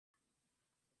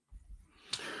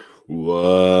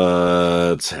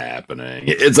What's happening?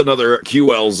 It's another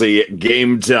QLZ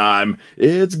game time.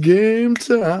 It's game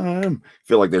time. I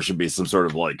feel like there should be some sort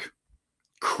of like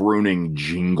crooning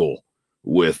jingle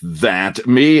with that.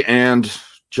 Me and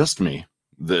just me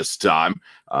this time.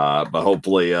 But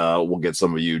hopefully we'll get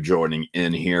some of you joining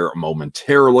in here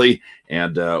momentarily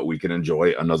and we can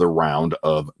enjoy another round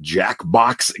of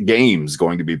Jackbox games.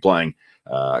 Going to be playing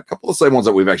a couple of the same ones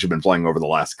that we've actually been playing over the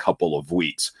last couple of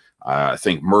weeks. I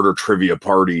think Murder Trivia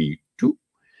Party 2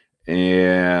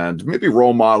 and maybe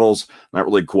Role Models. Not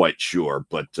really quite sure,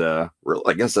 but really,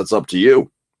 I guess that's up to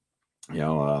you. You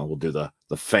know, we'll do the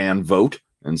fan vote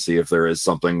and see if there is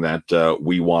something that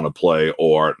we want to play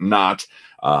or not.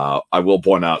 I will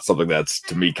point out something that's,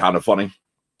 to me, kind of funny.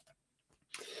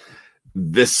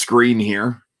 This screen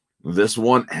here, this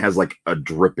one has like a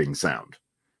dripping sound.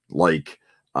 Like,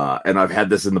 and I've had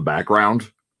this in the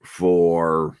background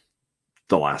for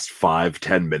the last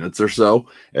 5-10 minutes or so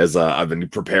as I've been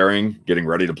preparing, getting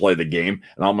ready to play the game,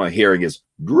 and all I'm hearing is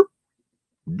drip,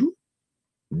 drip,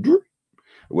 drip,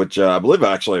 which I believe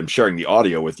actually I'm sharing the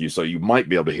audio with you, so you might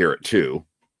be able to hear it too.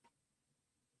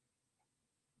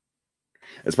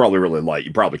 It's probably really light.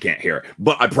 You probably can't hear it,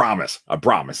 but I promise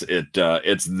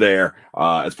it's there.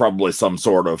 It's probably some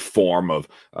sort of form of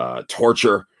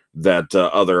torture that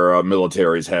other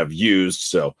militaries have used.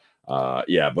 So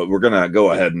yeah, but we're gonna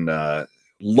go ahead and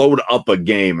load up a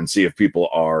game and see if people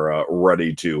are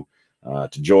ready to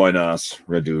join us.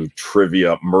 We're gonna do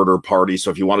Trivia Murder Party. So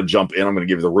if you want to jump in, I'm gonna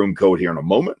give you the room code here in a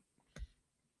moment.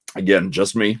 Again,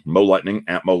 just me, Mo Lightning,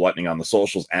 at Mo Lightning on the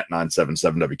socials, at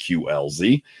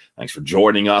 977WQLZ. Thanks for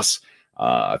joining us.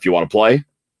 If you want to play,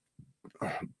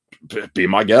 be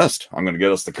my guest. I'm going to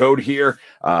get us the code here.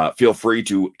 Feel free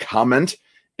to comment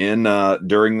in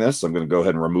during this. I'm going to go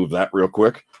ahead and remove that real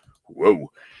quick.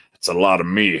 Whoa, it's a lot of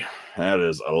me. That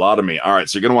is a lot of me. All right,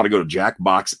 so you're going to want to go to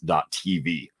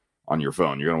jackbox.tv on your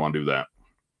phone. You're going to want to do that.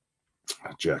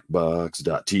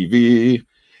 Jackbox.tv.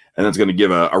 And it's going to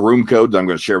give a room code that I'm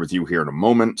going to share with you here in a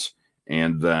moment.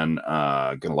 And then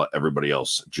going to let everybody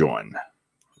else join.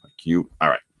 Like you. All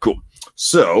right, cool.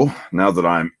 So now that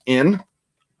I'm in.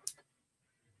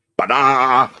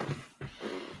 Ba-da!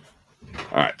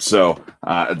 All right, so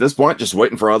at this point, just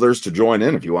waiting for others to join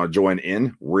in. If you want to join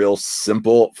in, real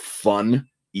simple, fun,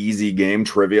 easy game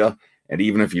trivia. And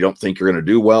even if you don't think you're going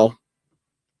to do well,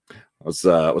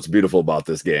 what's beautiful about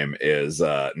this game is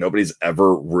nobody's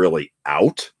ever really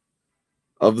out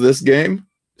of this game.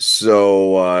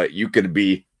 So you could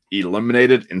be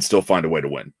eliminated and still find a way to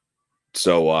win.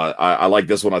 So I like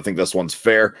this one. I think this one's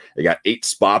fair. You got 8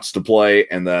 spots to play,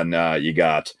 and then you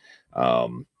got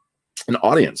an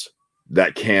audience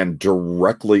that can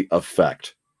directly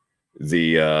affect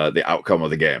the outcome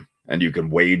of the game, and you can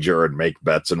wager and make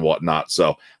bets and whatnot.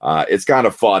 So it's kind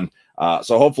of fun.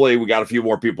 So hopefully we got a few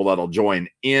more people that'll join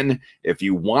in. If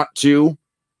you want to,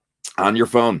 on your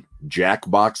phone,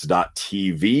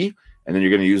 jackbox.tv, and then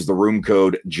you're going to use the room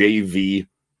code JVYC.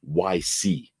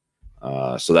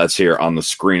 So that's here on the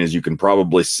screen, as you can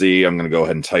probably see. I'm going to go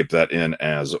ahead and type that in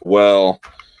as well.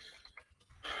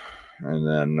 And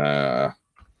then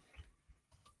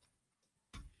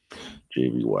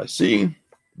JVYC.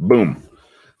 Boom.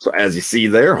 So as you see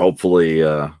there, hopefully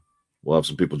we'll have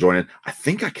some people join in. I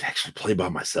think I can actually play by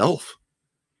myself.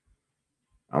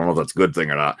 I don't know if that's a good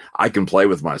thing or not. I can play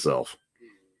with myself.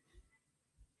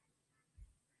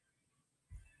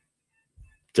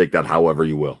 Take that however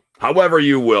you will. However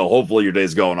you will. Hopefully your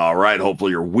day's going all right.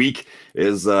 Hopefully your week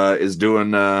is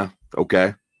doing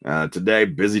okay. Today,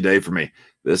 busy day for me.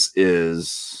 This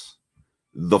is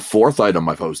the 4th item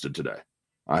I've hosted today.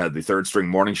 I had the Third String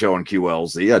Morning Show on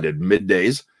QLZ. I did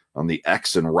middays on the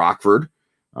X in Rockford.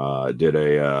 Did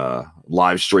a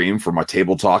live stream for my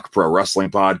Table Talk Pro Wrestling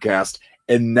podcast.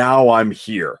 And now I'm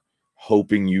here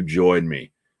hoping you join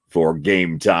me for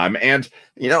game time. And,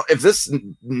 you know, if this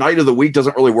night of the week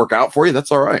doesn't really work out for you,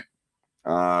 that's all right.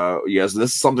 Yes,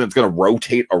 this is something that's going to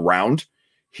rotate around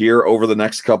here over the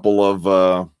next couple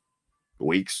of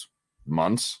weeks,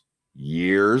 months,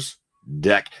 years,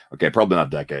 okay, probably not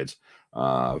decades.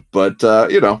 But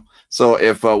you know, so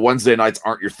if Wednesday nights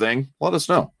aren't your thing, let us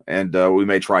know. And we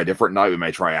may try a different night. We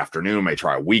may try afternoon, we may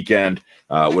try a weekend,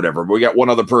 whatever. But we got one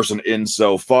other person in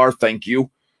so far. Thank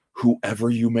you, whoever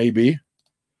you may be.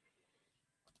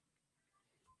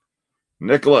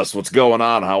 Nicholas, what's going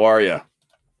on? How are you?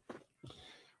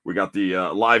 We got the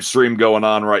live stream going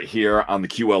on right here on the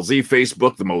QLZ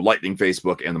Facebook, the Mo Lightning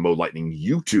Facebook, and the Mo Lightning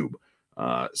YouTube.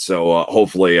 So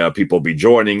hopefully people will be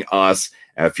joining us.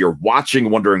 If you're watching,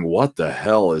 wondering what the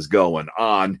hell is going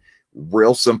on,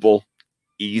 real simple,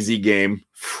 easy game,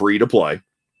 free to play.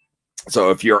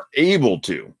 So if you're able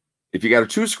to, if you got a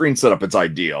 2-screen setup, it's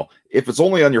ideal. If it's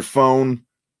only on your phone,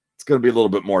 it's going to be a little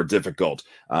bit more difficult.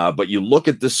 But you look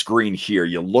at this screen here,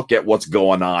 you look at what's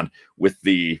going on with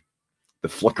the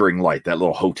flickering light, that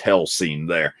little hotel scene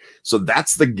there. So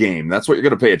that's the game. That's what you're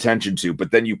going to pay attention to.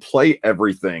 But then you play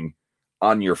everything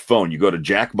on your phone. You go to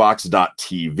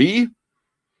jackbox.tv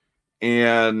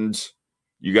and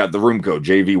you got the room code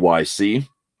JVYC.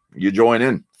 You join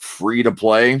in. Free to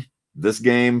play. This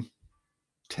game,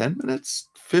 10 minutes,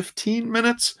 15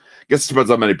 minutes. I guess it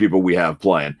depends how many people we have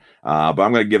playing. But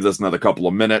I'm going to give this another couple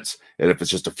of minutes. And if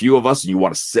it's just a few of us and you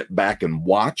want to sit back and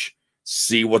watch,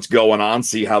 see what's going on,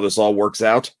 see how this all works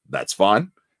out, that's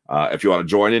fine. If you want to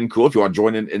join in, cool. If you want to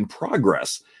join in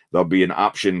progress, there'll be an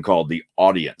option called the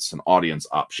audience, an audience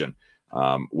option,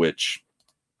 which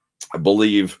I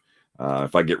believe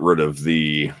if I get rid of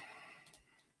the...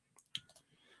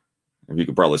 If you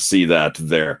can probably see that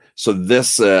there. So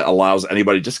this allows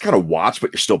anybody just kind of watch,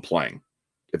 but you're still playing,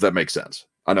 if that makes sense.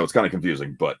 I know it's kind of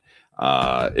confusing, but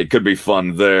it could be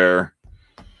fun there.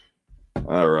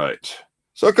 All right.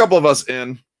 So a couple of us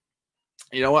in.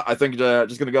 You know what? I think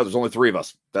just going to go. There's only 3 of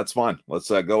us. That's fine. Let's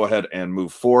go ahead and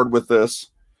move forward with this.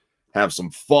 Have some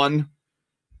fun.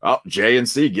 Oh, J and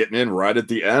C getting in right at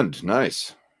the end.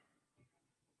 Nice.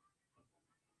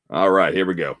 All right, here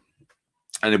we go.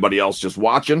 Anybody else just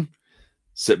watching?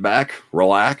 Sit back,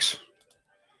 relax,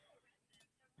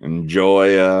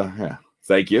 enjoy. Yeah,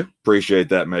 thank you. Appreciate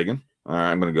that, Megan. All right,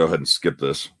 I'm going to go ahead and skip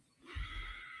this.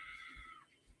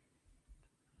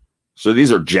 So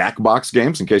these are Jackbox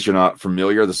games. In case you're not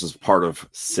familiar, this is part of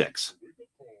 6.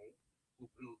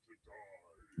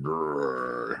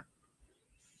 Grrr.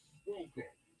 Welcome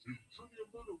to Trivia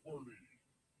Murder Party.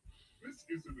 This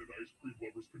isn't an ice cream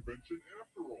lovers convention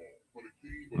after all, but a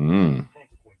game of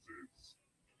consequences.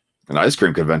 An ice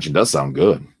cream convention does sound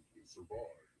good.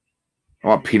 I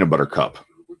want peanut butter cup.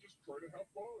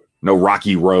 No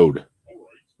Rocky Road.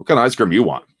 What kind of ice cream you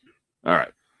want? All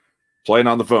right. Playing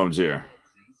on the phones here.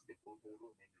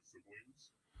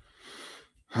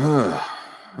 All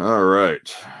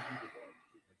right.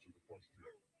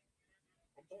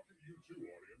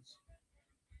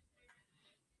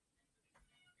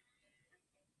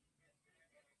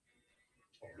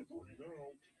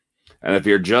 And if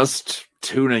you're just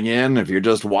tuning in, if you're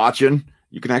just watching,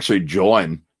 you can actually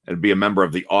join and be a member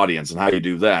of the audience. And how you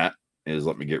do that is,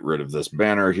 let me get rid of this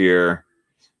banner here.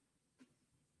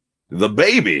 The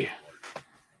baby.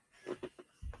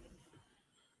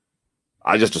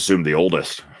 I just assumed the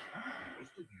oldest.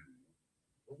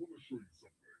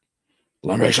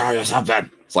 Let me show you something.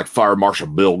 It's like Fire Marshal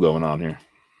Bill going on here.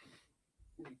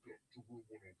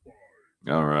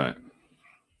 All right.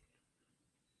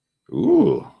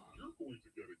 Ooh.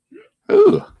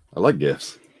 Ooh, I like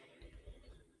gifts.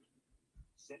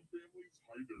 Some families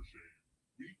hide their shame.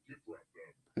 We gift wrap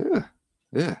them.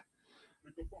 Yeah, yeah.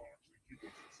 Pick a box and keep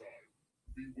what's inside.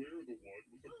 Beware the one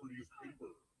with the prettiest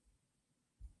paper.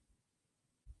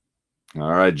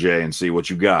 All right, J and C, what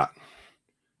you got?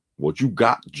 What you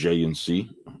got, J and C?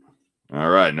 All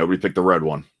right, nobody picked the red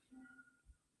one.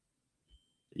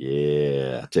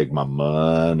 Yeah, take my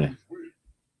money.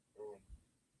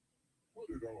 Put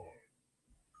it on.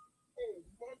 Oh,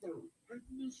 mother!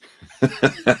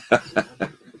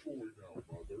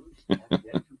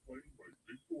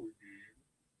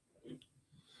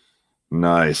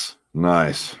 Nice,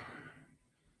 nice.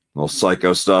 Little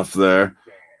psycho stuff there.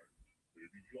 Hey,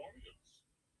 audience,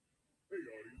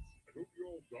 I hope you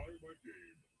all die in my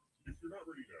game. If you're not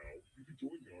ready now, you can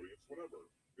join the audience whenever.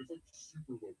 It's like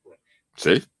super low fresh.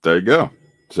 See, there you go.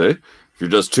 See, if you're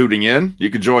just tuning in, you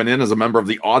can join in as a member of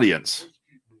the audience.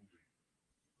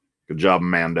 Good job,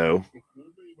 Mando. The full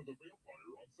name of the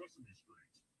vampire on Sesame Street.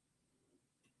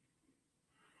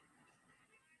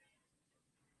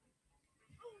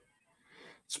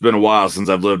 It's been a while since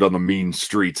I've lived on the mean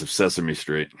streets of Sesame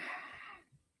Street.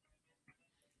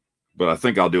 But I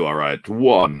think I'll do all right.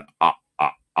 1, ah,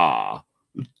 ah, ah.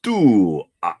 2,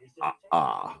 ah, ah,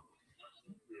 ah.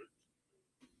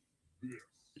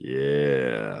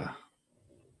 Yeah.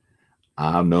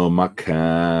 I know my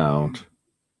count.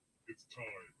 It's time.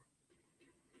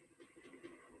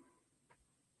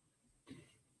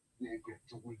 Welcome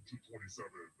to room 227.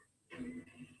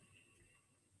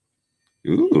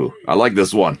 Ooh, I like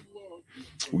this one.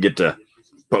 We get to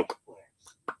poke.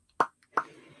 Pick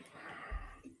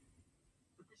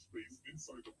a space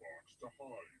inside the box to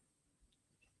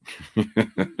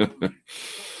hide.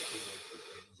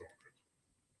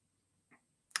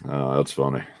 Oh, that's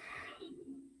funny.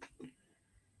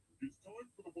 It's time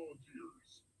for the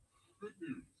volunteers. Good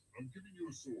news, I'm giving you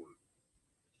a sword.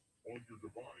 On your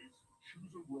device,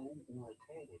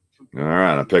 All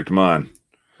right, I picked mine.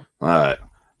 All right,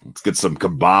 let's get some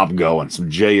kebab going. Some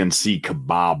JNC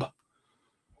kebab.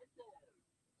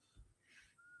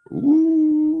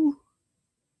 Ooh.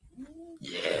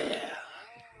 Yeah.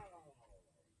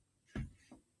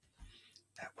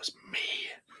 That was me.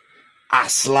 I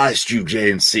sliced you,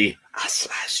 JNC. I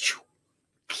sliced you.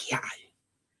 P.I.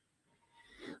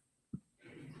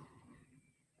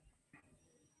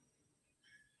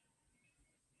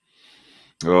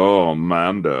 Oh,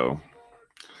 Mando.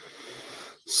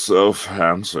 So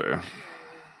fancy.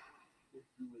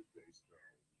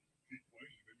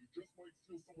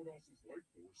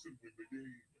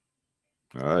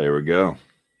 Ah, here we go.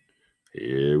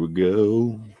 Here we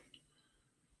go.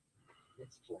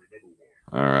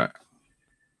 All right.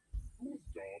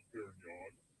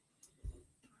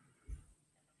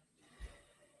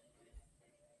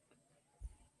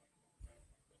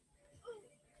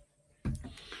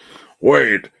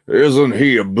 Wait, isn't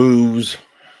he a booze?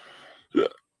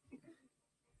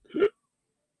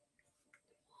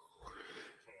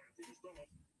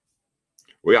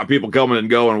 We got people coming and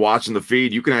going, watching the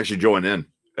feed. You can actually join in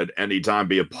at any time,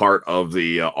 be a part of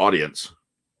the audience.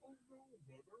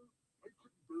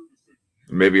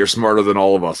 Maybe you're smarter than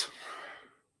all of us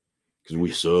because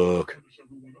we suck.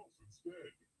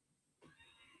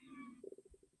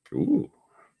 Ooh.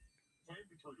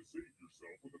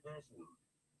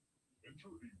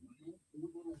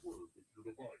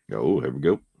 Oh, here we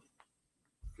go.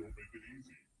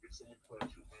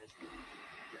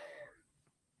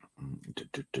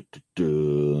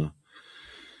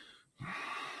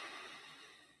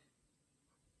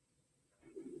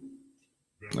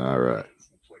 All right.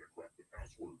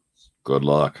 Good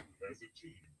luck.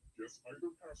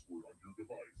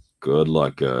 Good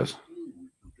luck, guys.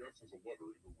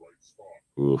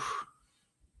 Oof.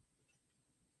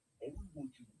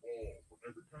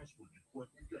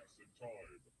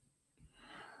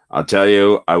 I'll tell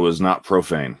you, I was not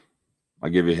profane. I'll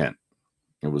give you a hint.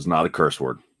 It was not a curse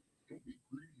word.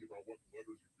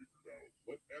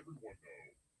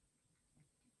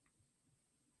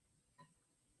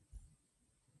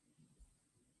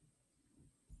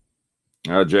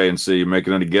 JNC, you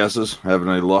making any guesses? Having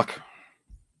any luck?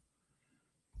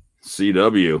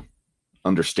 CW,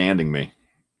 understanding me.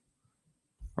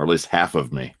 Or at least half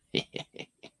of me.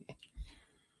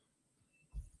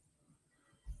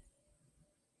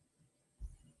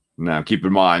 Now, keep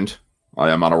in mind,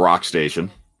 I am on a rock station.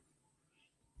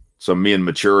 So me and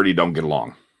maturity don't get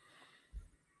along.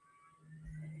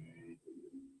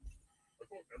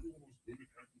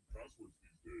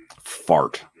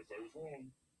 Fart.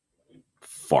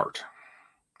 Fart.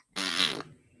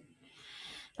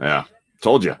 Yeah.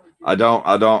 Told you. I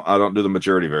don't do the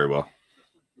maturity very well.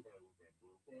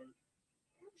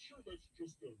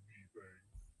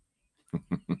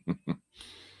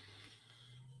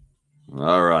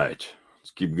 All right.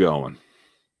 Let's keep going.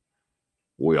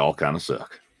 We all kind of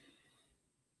suck.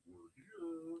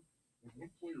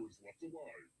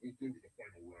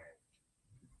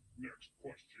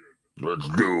 Let's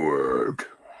do it.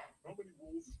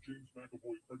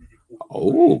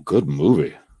 Oh, good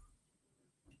movie.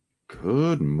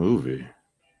 Good movie.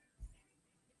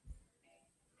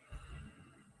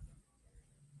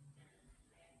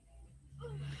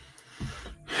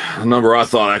 A number I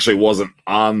thought actually wasn't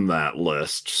on that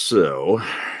list, so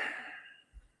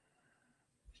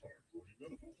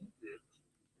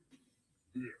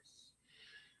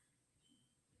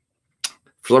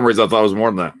for some reason I thought it was more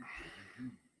than that.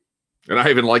 And I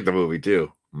even liked the movie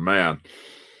too. Man.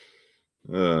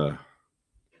 I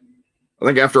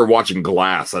think after watching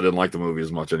Glass, I didn't like the movie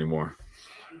as much anymore.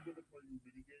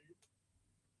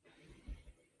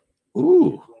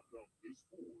 Ooh.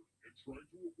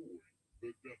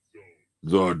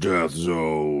 The Death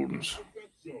Zones.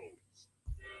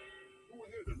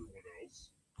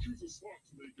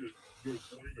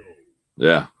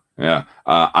 Yeah, yeah.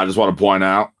 I just want to point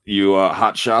out, you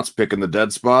hot shots picking the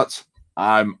dead spots.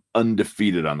 I'm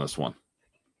undefeated on this one.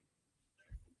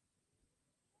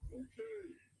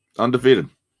 Undefeated.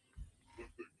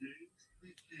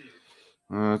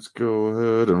 Let's go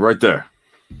ahead and right there.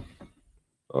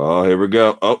 Oh, here we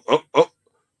go. Oh.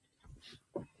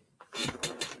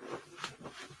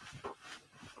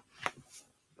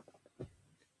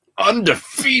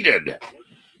 Undefeated.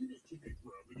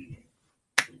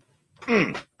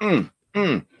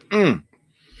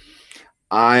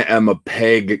 I am a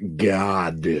peg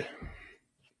god.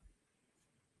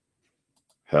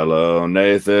 Hello,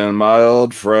 Nathan, my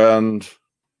old friend.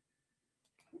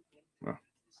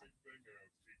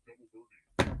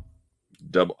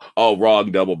 Double. Oh,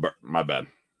 wrong. Double. My bad.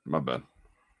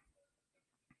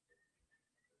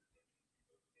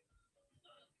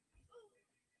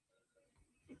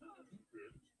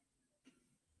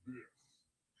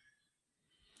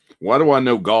 Why do I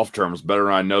know golf terms better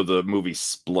than I know the movie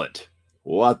Split?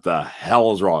 What the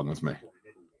hell is wrong with me?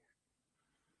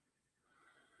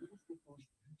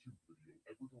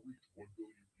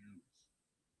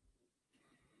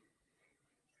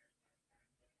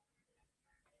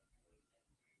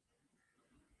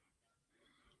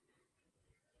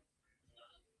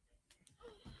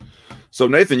 So,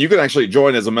 Nathan, you can actually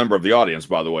join as a member of the audience,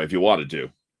 by the way, if you wanted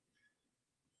to.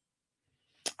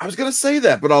 I was going to say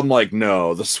that, but I'm like,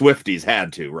 no, the Swifties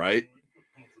had to, right?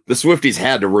 The Swifties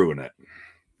had to ruin it.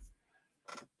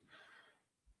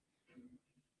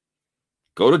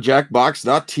 Go to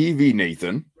jackbox.tv,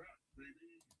 Nathan,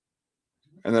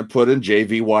 and then put in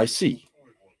JVYC.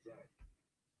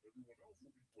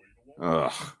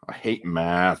 Ugh, I hate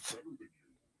math.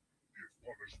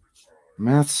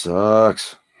 Math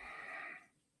sucks.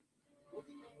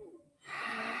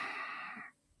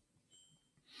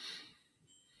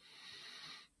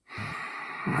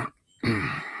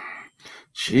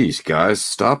 Jeez, guys,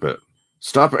 stop it.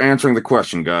 Stop answering the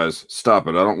question, guys. Stop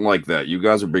it. I don't like that. You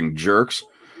guys are being jerks,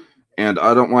 and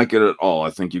I don't like it at all.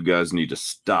 I think you guys need to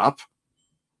stop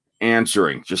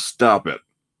answering. Just stop it.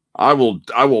 I will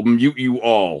mute you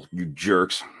all, you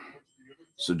jerks.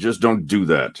 So just don't do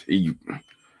that.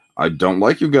 I don't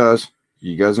like you guys.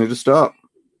 You guys need to stop.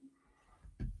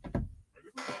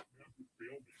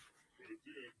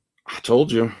 I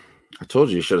told you. I told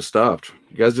you should have stopped.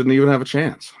 You guys didn't even have a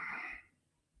chance.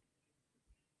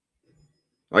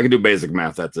 I can do basic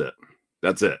math. That's it.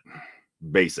 That's it.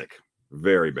 Basic.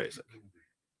 Very basic.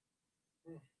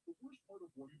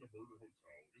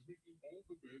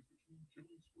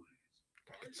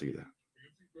 I can see that.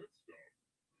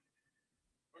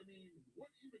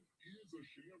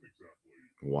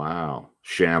 Wow.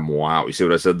 Sham wow. You see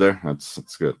what I said there?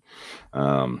 That's good.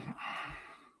 I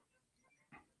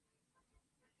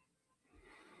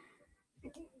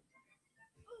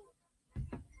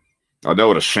know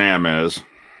what a sham is.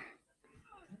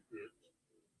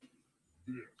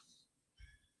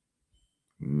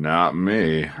 Not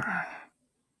me.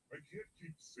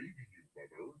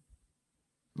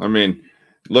 I mean,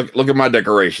 look at my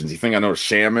decorations. You think I know what a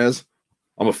sham is?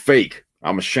 I'm a fake.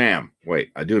 I'm a sham. Wait,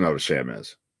 I do know what a sham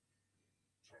is.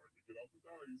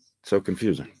 So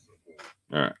confusing.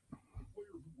 All right.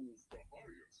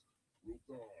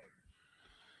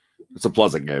 It's a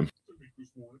pleasant game.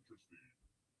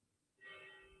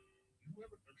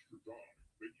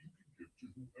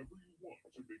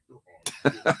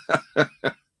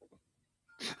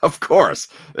 Of course.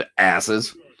 The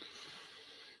asses.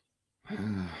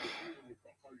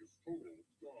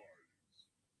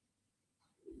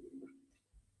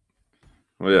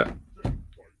 Well, yeah.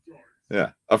 Yeah,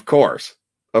 of course.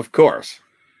 Of course.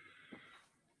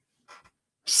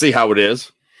 See how it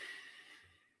is.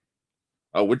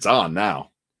 Oh, it's on now.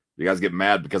 You guys get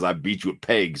mad because I beat you at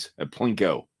pegs at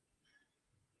Plinko.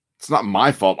 It's not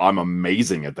my fault. I'm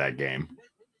amazing at that game.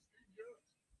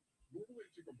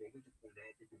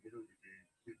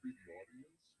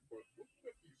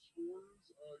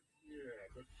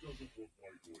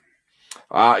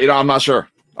 I'm not sure.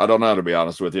 I don't know, to be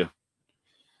honest with you.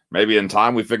 Maybe in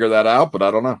time we figure that out, but I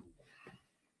don't know.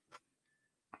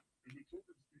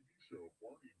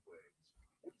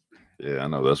 Yeah, I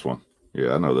know this one.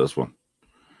 Yeah, I know this one.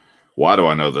 Why do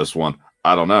I know this one?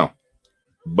 I don't know,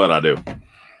 but I do.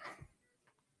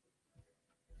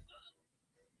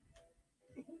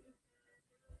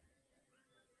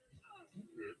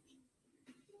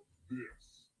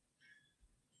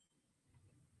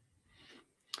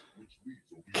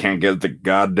 Can't get the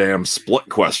goddamn split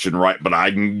question right, but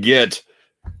I can get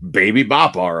Baby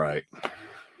Bop all right.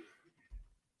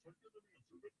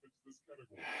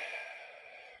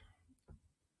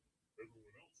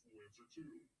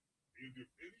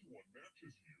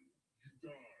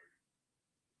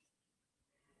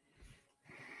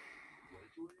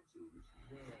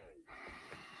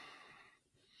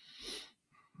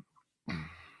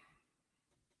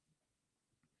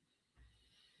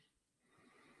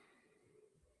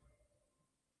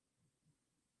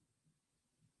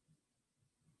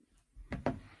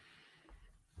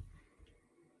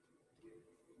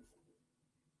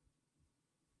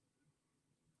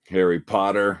 Harry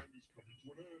Potter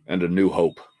and A New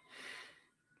Hope.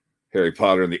 Harry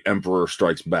Potter and the Emperor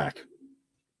Strikes Back.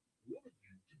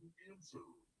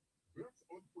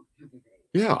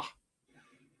 Yeah.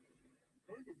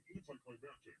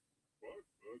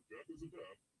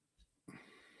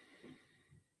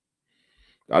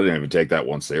 I didn't even take that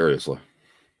one seriously.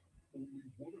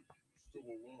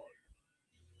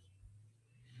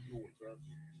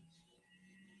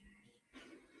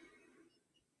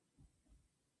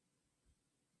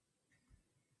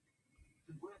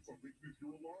 Congrats on making it here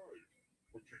alive.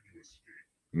 But can you escape?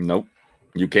 Nope,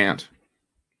 you can't.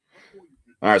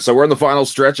 All right, so we're in the final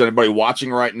stretch. Anybody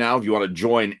watching right now, if you want to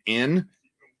join in,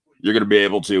 you're going to be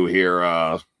able to here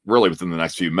really within the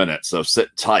next few minutes. So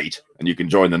sit tight, and you can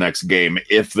join the next game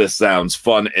if this sounds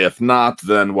fun. If not,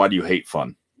 then why do you hate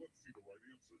fun?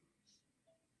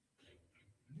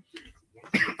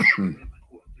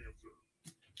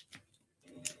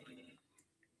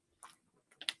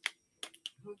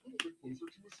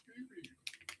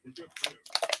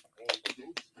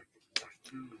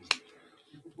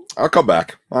 I'll come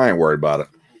back. I ain't worried about it.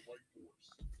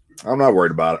 I'm not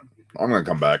worried about it. I'm going to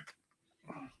come back.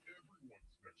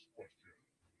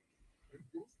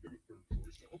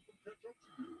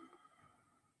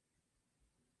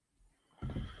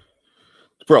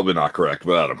 It's probably not correct,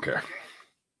 but I don't care.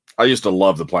 I used to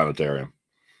love the planetarium.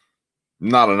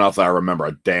 Not enough that I remember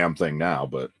a damn thing now,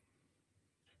 but...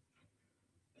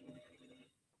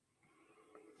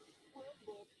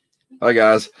 Hi,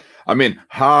 guys. I mean,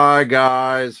 hi,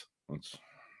 guys. Let's...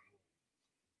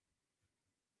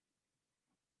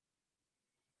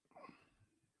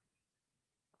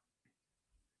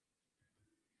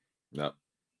 No,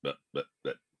 but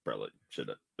probably should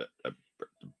have.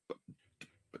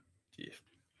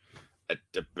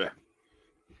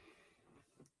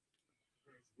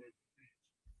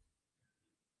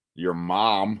 Your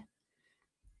mom.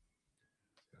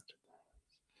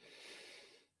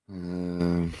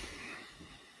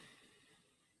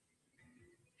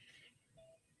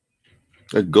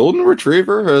 A golden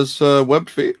retriever has webbed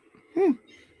feet.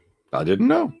 I didn't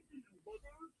know.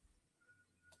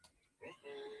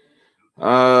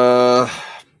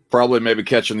 Probably maybe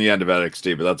catching the end of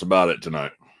NXT, but that's about it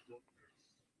tonight.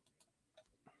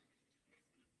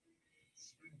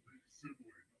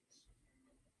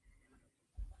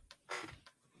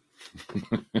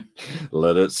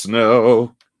 Let it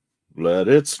snow. Let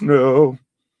it snow.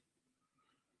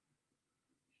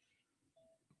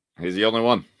 He's the only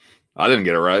one. I didn't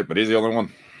get it right, but he's the only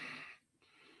one.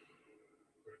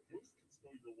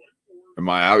 Am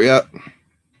I out yet?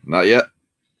 Not yet.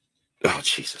 Oh,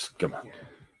 Jesus. Come on.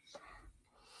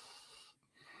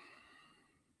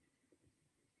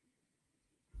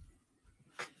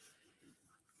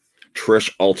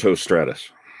 Trish Alto Stratus.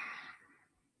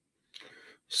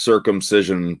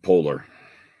 Circumcision Polar.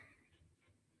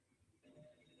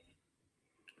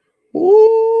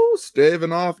 Ooh,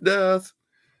 staving off death.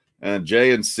 And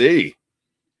J and C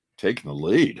taking the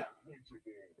lead.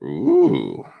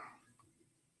 Ooh.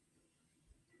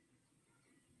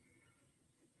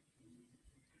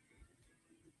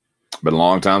 Been a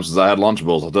long time since I had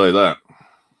Lunchables, I'll tell you that.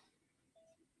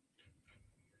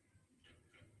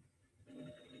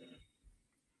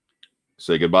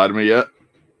 Say goodbye to me yet?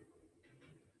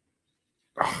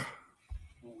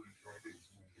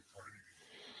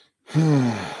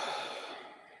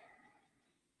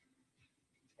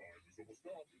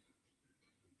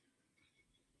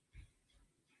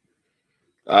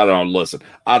 I don't listen.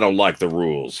 I don't like the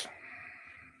rules.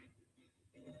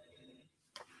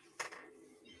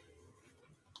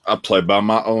 I play by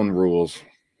my own rules.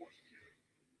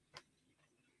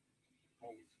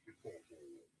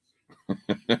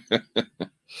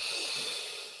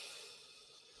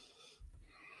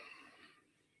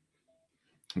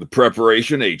 The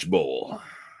Preparation H Bowl.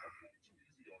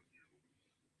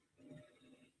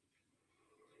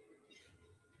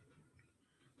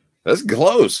 That's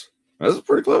close. That's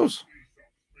pretty close.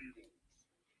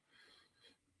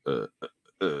 One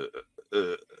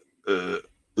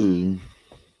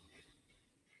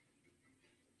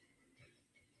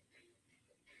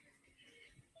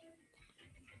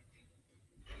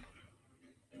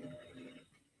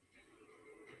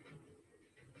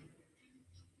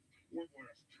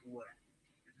last trap.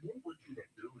 If you want to break through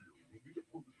that barrier, you'll need a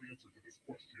perfect answer to this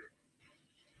question.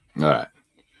 All right.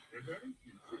 And that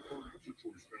includes the third answer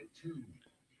choice now, too.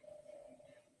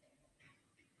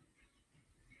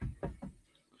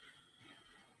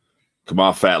 Come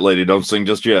on, fat lady. Don't sing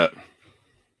just yet.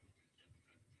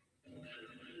 You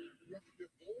have to get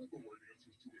all the right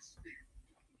answers to escape.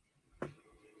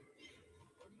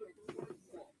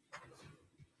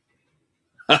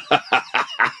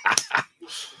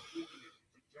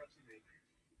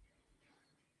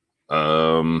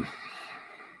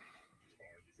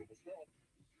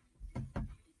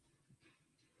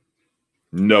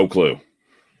 No clue.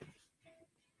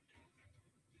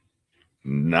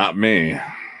 Not me.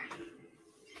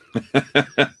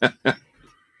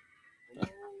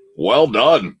 Well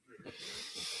done.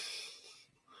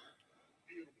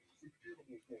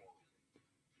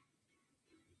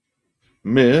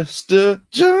 Mr.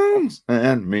 Jones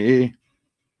and me.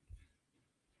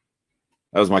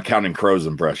 That was my Counting Crows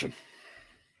impression.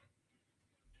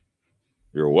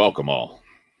 You're welcome, all.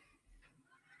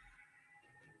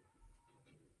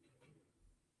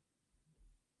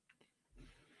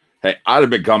 Hey, I had a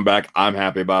big comeback. I'm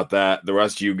happy about that. The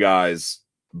rest of you guys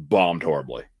bombed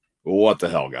horribly. What the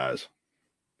hell, guys?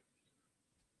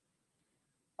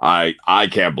 I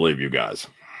can't believe you guys.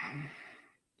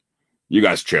 You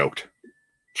guys choked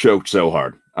so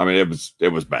hard. I mean, it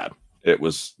was bad. It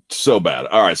was so bad.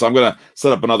 All right, so I'm gonna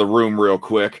set up another room real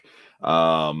quick,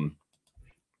 and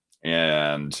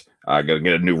I gotta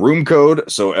get a new room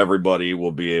code so everybody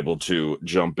will be able to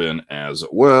jump in as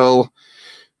well.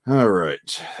 All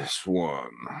right, this one.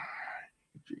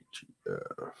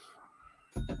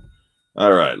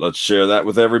 All right, let's share that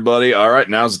with everybody. All right,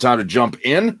 now's the time to jump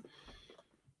in.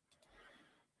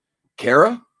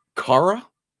 Kara?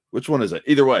 Which one is it?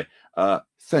 Either way,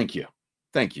 thank you.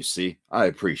 Thank you, C. I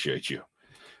appreciate you.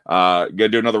 Gonna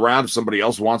do another round. If somebody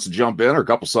else wants to jump in, or a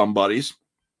couple somebodies,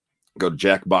 go to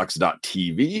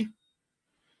jackbox.tv.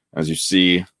 As you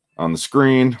see on the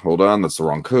screen, hold on, that's the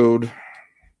wrong code.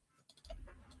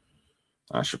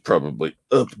 I should probably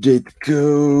update the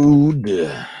code.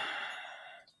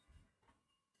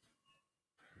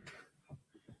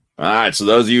 All right, so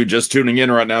those of you just tuning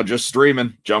in right now, just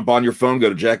streaming, jump on your phone,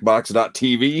 go to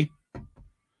jackbox.tv,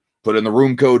 put in the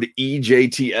room code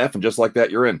EJTF, and just like that,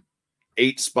 you're in.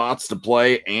 8 spots to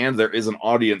play, and there is an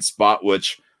audience spot,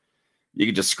 which you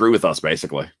can just screw with us,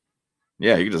 basically.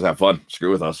 Yeah, you can just have fun.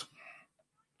 Screw with us.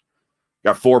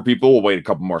 Got 4 people. We'll wait a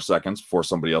couple more seconds before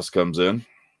somebody else comes in.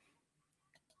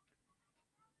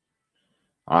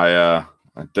 I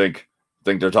think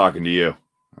they're talking to you.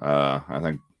 I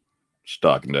think just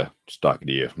talking to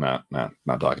you, not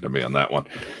talking to me on that one.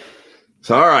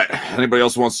 So, all right. Anybody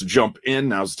else wants to jump in?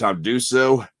 Now's the time to do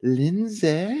so.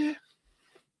 Lindsay,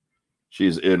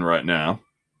 she's in right now.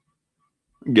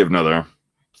 Give another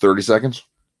 30 seconds,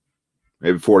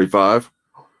 maybe 45.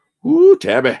 Ooh,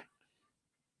 Tabby.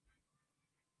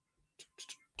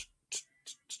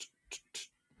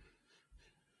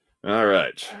 All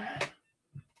right.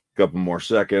 Couple more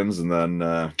seconds, and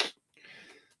then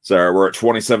sorry, we're at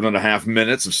 27 and a half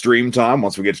minutes of stream time.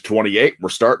 Once we get to 28, we're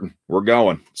starting. We're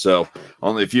going. So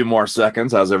only a few more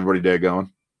seconds. How's everybody day going?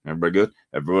 Everybody good?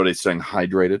 Everybody staying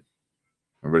hydrated?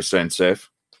 Everybody staying safe?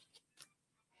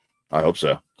 I hope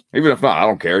so. Even if not, I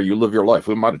don't care. You live your life.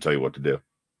 Who am I to tell you what to do?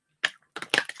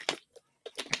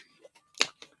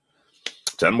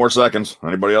 10 more seconds.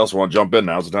 Anybody else want to jump in?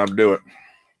 Now's the time to do it.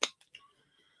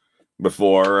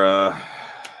 Before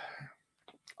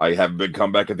I have a big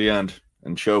comeback at the end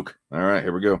and choke. All right,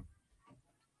 here we go.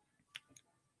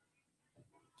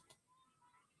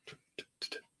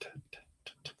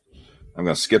 I'm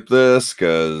going to skip this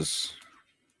because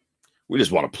we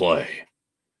just want to play.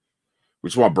 We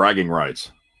just want bragging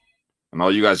rights. And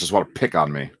all you guys just want to pick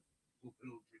on me.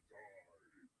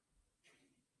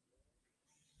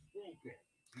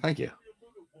 Thank you.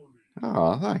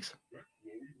 Oh, thanks.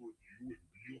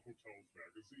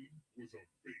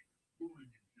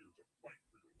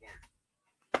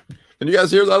 Can you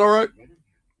guys hear that all right?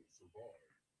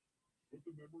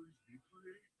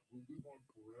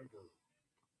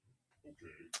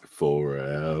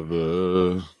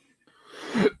 Forever.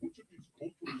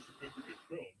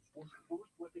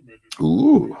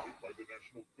 Ooh.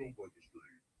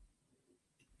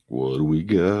 What do we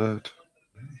got?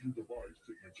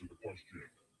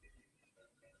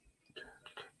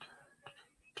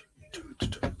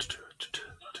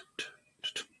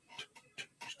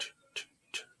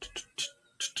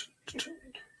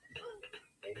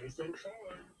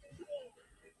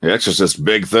 Yeah, it's just this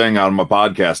big thing on my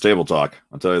podcast, Table Talk.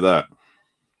 I'll tell you that.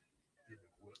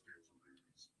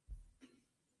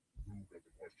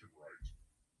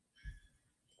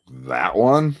 That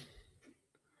one?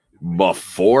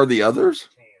 Before the others?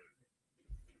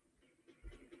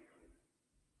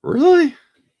 Really?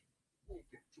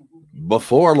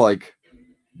 Before, like,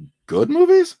 good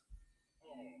movies?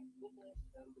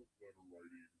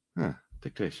 Huh,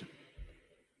 dictation.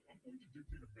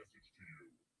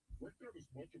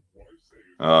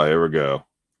 Oh, here we go.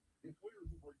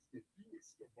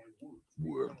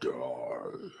 We're die.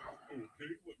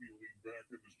 Okay, let me lean back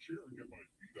in this chair and get my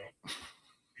feet up.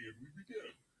 And we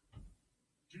begin.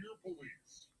 Dear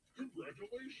police,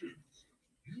 congratulations.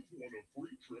 You've won a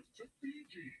free trip to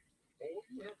Fiji. All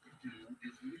you have to do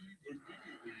is leave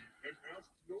immediately and ask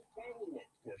no follow-up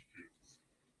questions.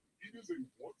 It is a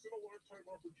once-in-a-lifetime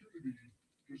opportunity.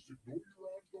 Just ignore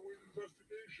your ongoing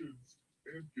investigations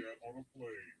and get on a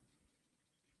plane.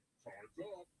 Time's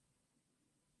up.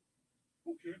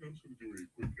 Okay, I'm just going to do a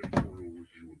quick editorial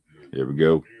review of you. Here we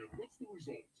go. And what's the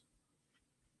result?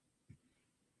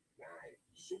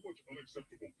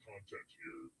 unacceptable content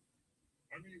here.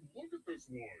 I mean, look at this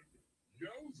one.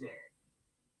 Yowza.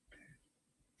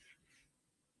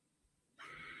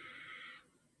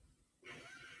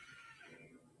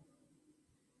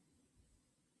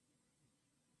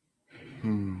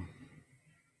 We're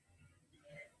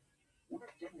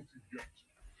not done with you yet.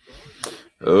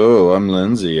 Oh, I'm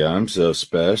Lindsay. I'm so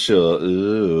special.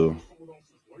 Ooh. Someone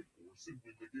else's life force in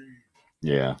the game.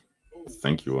 Yeah, Oh, I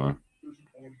think you are. there's an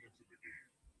audience in the game.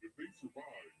 If they survive,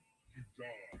 you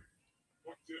die.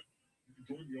 That's it. You can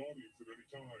join the audience at any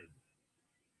time.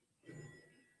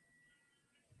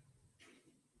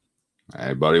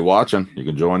 Anybody watching, you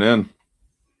can join in.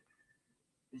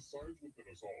 Besides within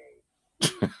us all.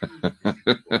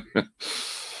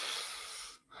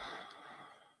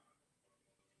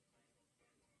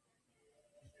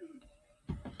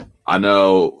 I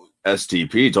know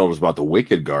STP told us about the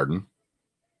Wicked Garden.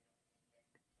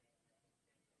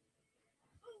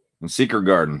 And Secret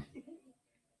Garden.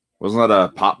 Wasn't that a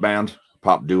pop band?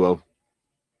 Pop duo?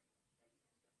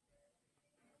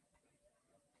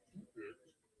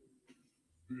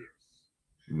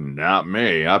 Not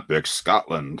me. I picked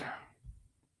Scotland.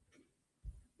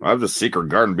 I have the Secret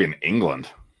Garden being England.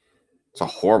 It's a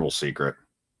horrible secret.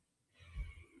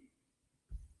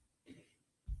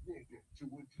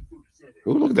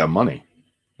 Ooh, look at that money.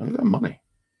 Look at that money.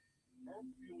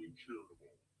 I'm feeling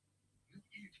charitable. You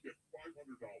each get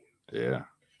 $500. Yeah.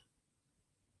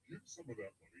 Give some of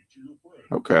that money to your friend.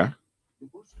 Okay. The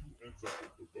person who ends up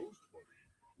with the most money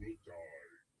will die.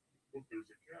 But there's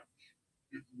a catch.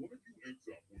 If one of you ends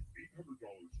up with $800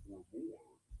 or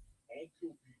more, I'll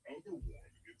kill the other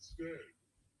one instead.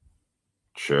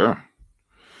 Sure.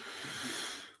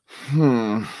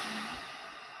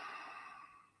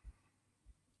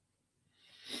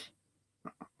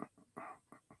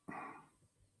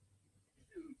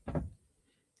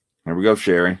 Here we go,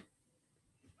 Sherry.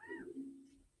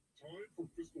 Time for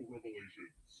fiscal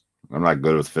revelations. I'm not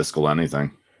good with fiscal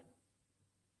anything.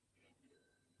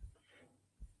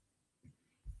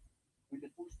 For the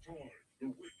first time, the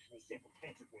rich will suffer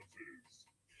consequences.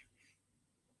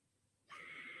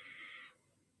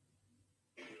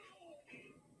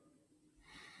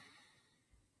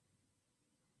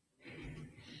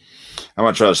 I'm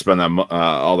gonna try to spend that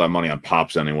all that money on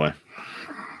pops anyway.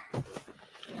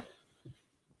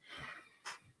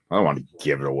 I don't want to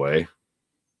give it away.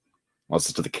 Unless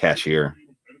it's to the cashier.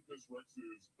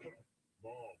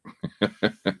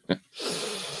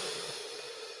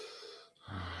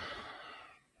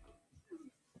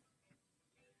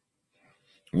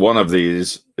 One of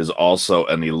these is also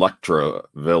an Electra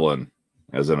villain,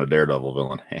 as in a Daredevil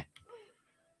villain.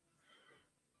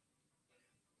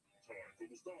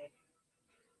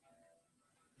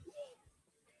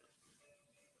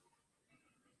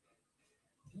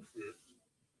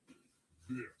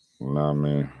 Not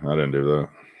me. I didn't do that.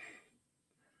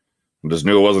 I just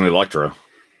knew it wasn't Electra.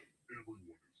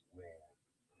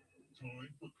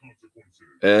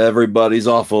 Everybody's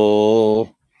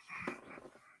awful.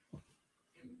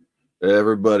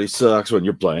 Everybody sucks when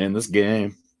you're playing this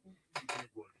game.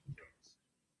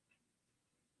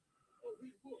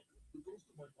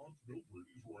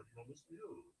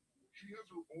 She has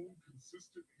her own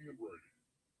consistent handwriting.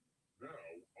 Now,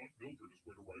 Aunt Mildred is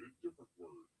going to write a different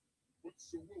word, but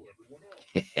so will everyone else.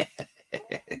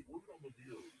 Word on the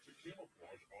mirror to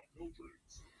camouflage Aunt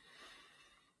Mildred's.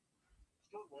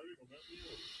 Start writing on that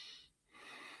mirror.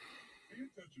 Pay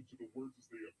attention to the words as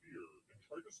they appear and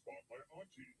try to spot my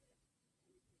auntie.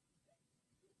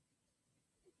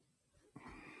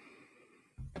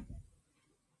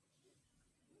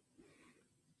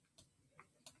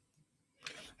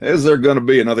 Is there going to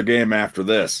be another game after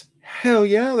this? Hell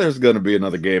yeah, there's going to be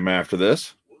another game after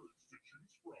this.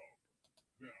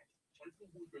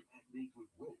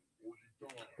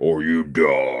 Or you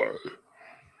die.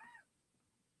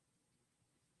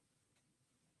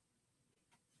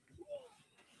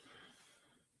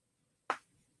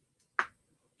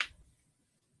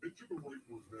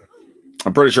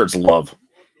 I'm pretty sure it's love.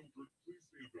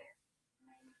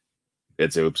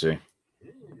 It's oopsie.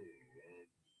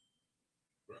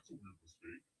 That's a weird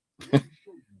mistake. Let me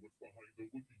show you what's behind the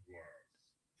looking glass.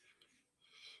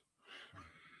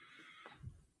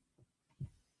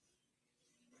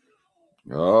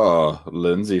 Oh,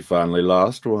 Lindsay finally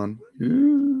lost one.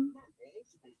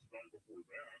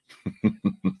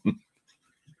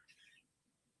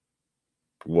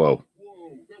 Whoa. Whoa,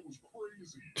 that was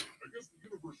crazy. I guess the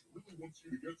universe really wants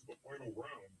you to get to the final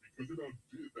round because it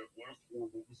undid that last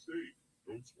horrible mistake.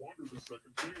 Don't squander the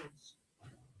second chance.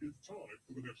 It's time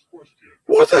for the next question.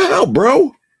 What the hell,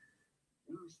 bro?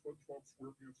 Where's SpongeBob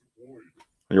SquarePants employed?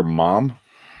 Your mom?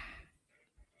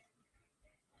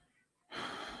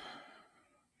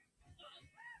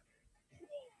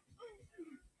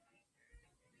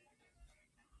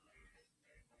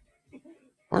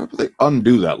 Why would they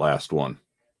undo that last one?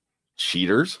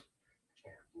 Cheaters?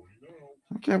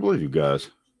 I can't believe you guys.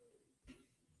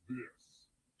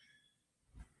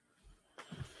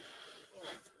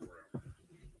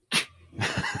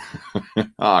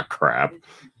 Ah, crap.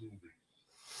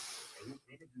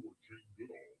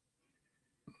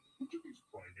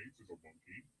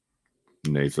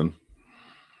 Nathan.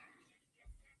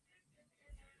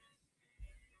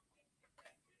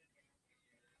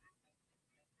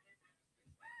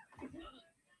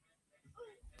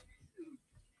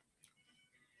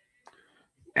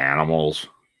 Animals.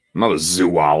 I'm not a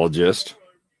zoologist.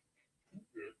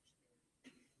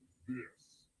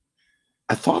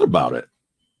 I thought about it.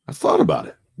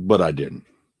 But I didn't.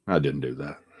 I didn't do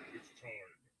that.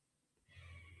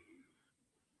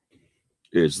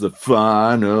 It's the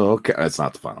final. It's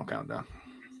not the final countdown.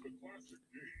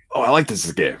 Oh, I like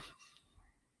this game.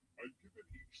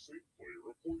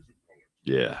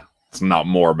 Yeah, it's not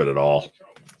morbid at all.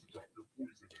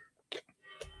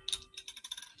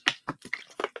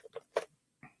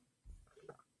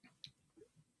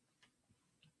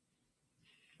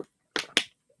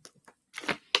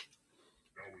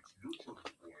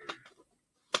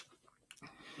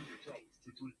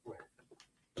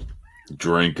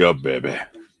 Drink up, baby.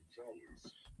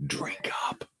 Drink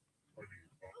up.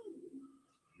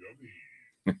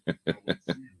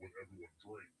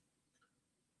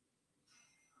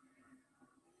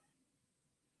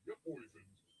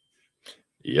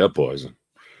 Yeah, poison.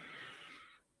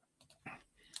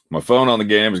 My phone on the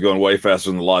game is going way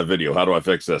faster than the live video. How do I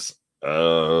fix this?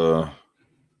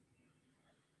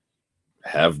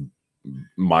 Have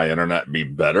my internet be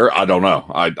better? I don't know.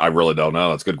 I really don't know.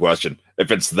 That's a good question. If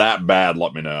it's that bad,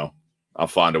 let me know. I'll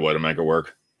find a way to make it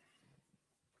work.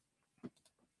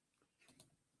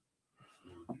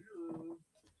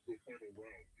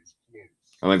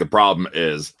 I think the problem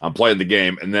is I'm playing the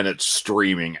game and then it's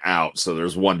streaming out, so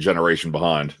there's one generation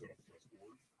behind.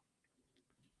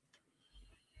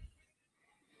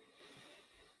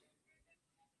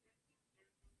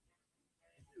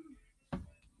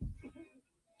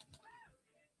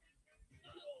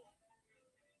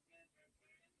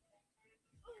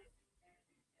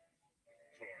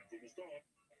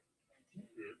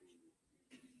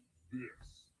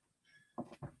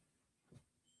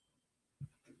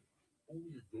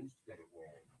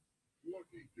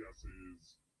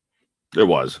 It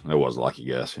was a lucky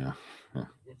guess, yeah.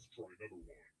 Let's try another one.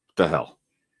 What the hell?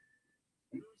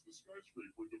 Where's the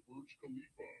skyscraper, the Burj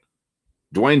Khalifa?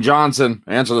 Dwayne Johnson,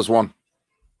 answer this one.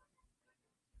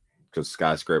 Because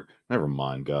skyscraper. Never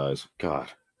mind, guys. God.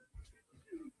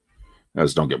 I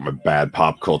just don't get my bad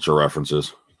pop culture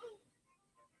references.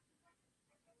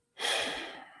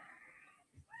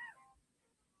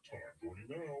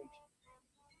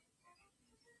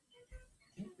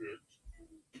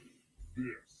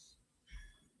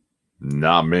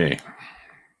 Not me.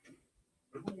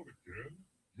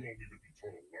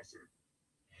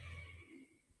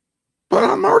 But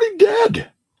I'm already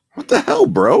dead. What the hell,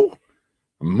 bro?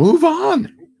 Move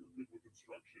on.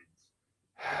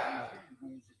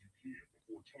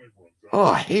 Oh,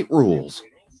 I hate rules.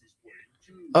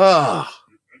 Ugh.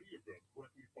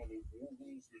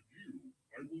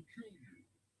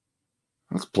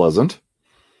 That's pleasant.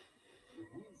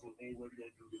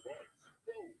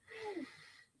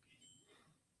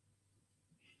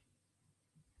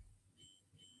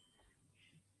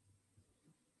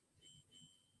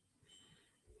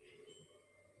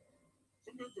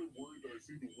 Sometimes I'm worried that I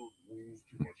seem to work rules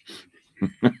too much during this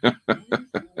game.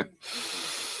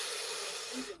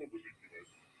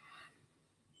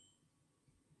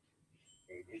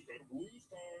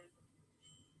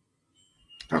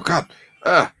 Oh, God.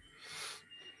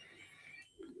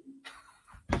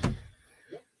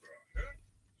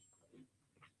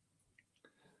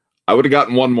 I would have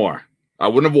gotten one more. I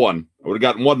wouldn't have won. I would have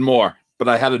gotten one more, but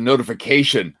I had a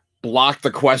notification block the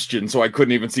question, so I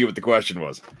couldn't even see what the question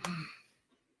was.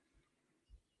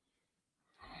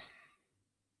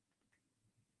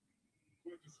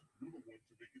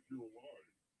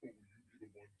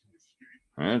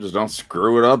 Just don't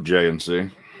screw it up,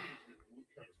 JNC.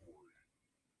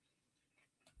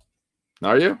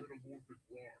 Are you?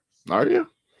 Are you?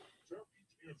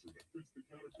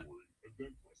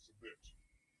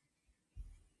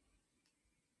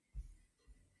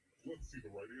 Let's see the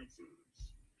right answers.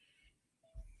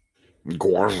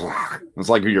 It's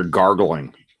like you're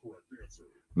gargling.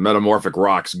 Metamorphic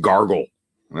rocks gargle.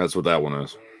 That's what that one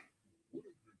is.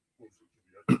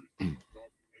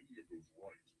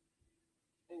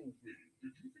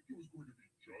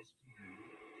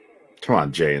 Come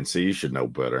on, JNC, you should know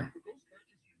better.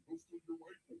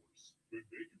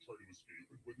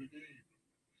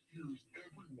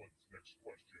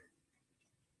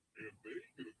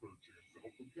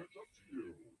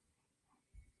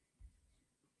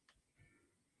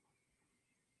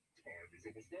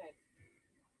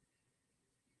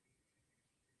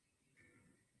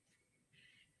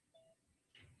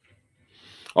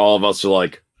 All of us are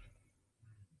like,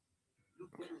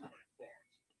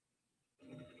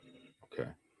 okay.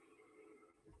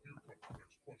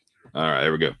 All right,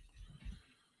 here we go.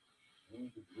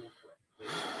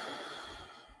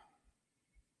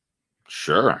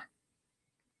 Sure.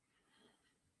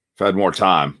 If I had more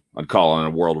time, I'd call in a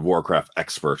World of Warcraft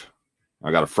expert.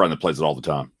 I got a friend that plays it all the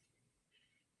time.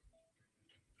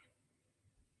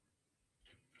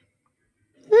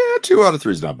 Yeah, 2 out of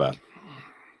 3 is not bad.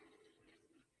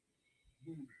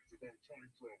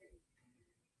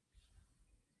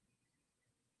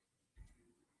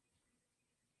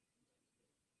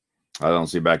 I don't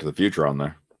see Back to the Future on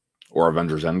there. Or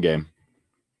Avengers Endgame.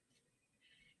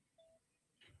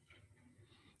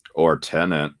 Or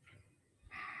Tenet.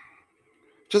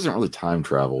 Which isn't really time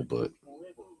travel, but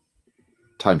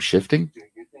time shifting.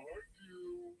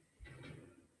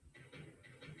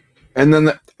 And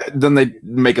then they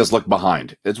make us look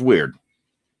behind. It's weird.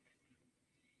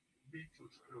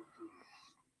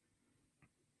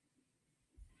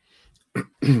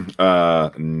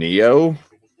 Neo,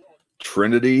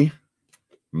 Trinity,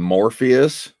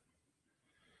 Morpheus,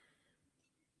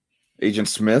 Agent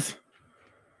Smith.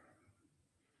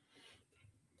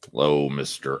 Hello,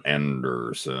 Mr.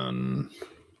 Anderson.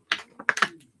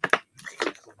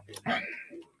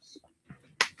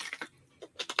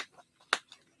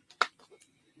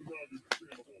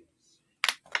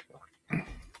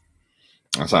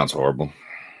 That sounds horrible.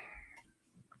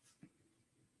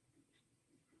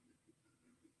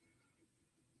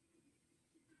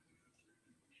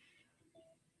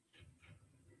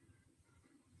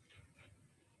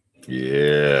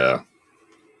 Yeah.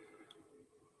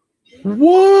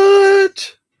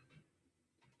 What?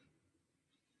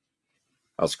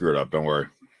 I'll screw it up. Don't worry.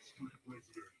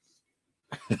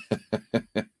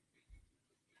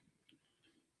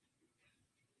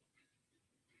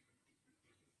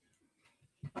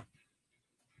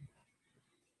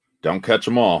 Don't catch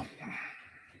them all.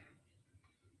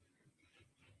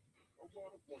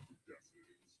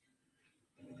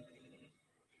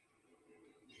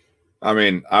 I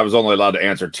mean, I was only allowed to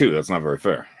answer 2. That's not very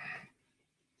fair.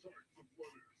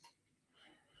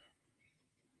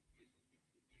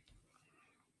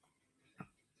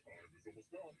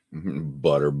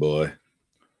 Butter boy.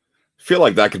 Feel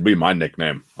like that could be my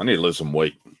nickname. I need to lose some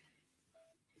weight.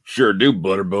 Sure do,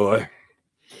 butter boy.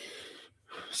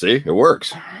 See, it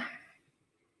works.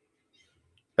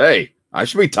 Hey, I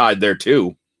should be tied there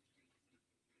too.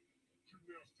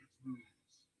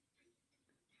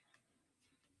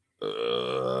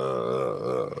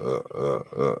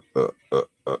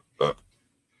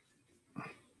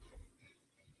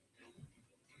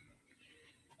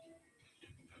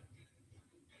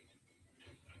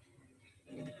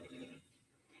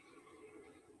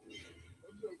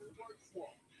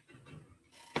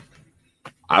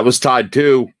 I was tied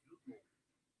too.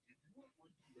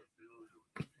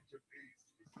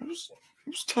 I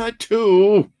was tied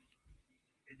too.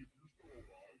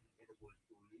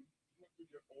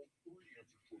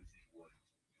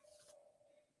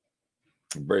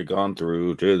 Break on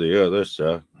through to the other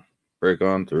side. Break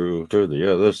on through to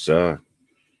the other side.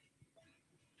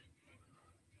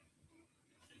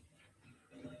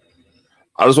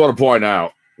 I just want to point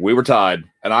out, we were tied,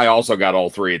 and I also got all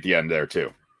 3 at the end there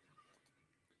too.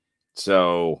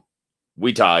 So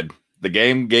we tied. The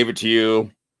game gave it to you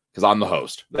because I'm the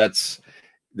host. They're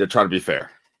trying to be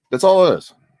fair. That's all it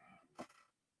is.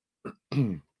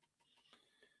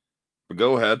 But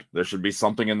go ahead. There should be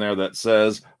something in there that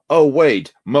says, oh,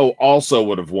 wait, Mo also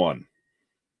would have won.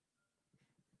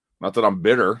 Not that I'm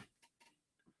bitter.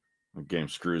 The game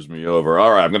screws me over.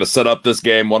 All right, I'm going to set up this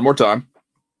game one more time.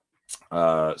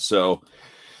 So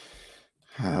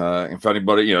if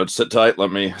anybody, sit tight.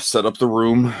 Let me set up the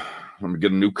room. Let me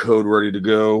get a new code ready to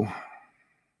go.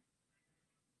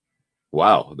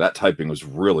 Wow, that typing was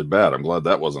really bad. I'm glad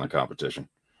that wasn't a competition.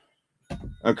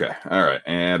 Okay, all right,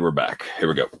 and we're back. Here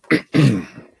we go.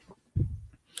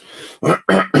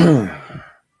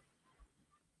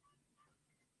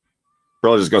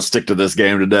 Probably just going to stick to this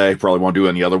game today. Probably won't do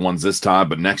any other ones this time,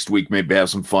 but next week maybe have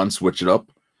some fun, switch it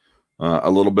up a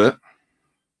little bit.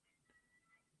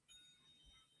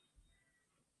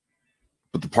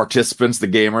 But the participants, the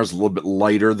gamers, a little bit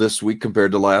lighter this week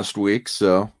compared to last week.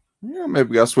 So, maybe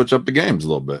we got to switch up the games a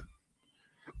little bit.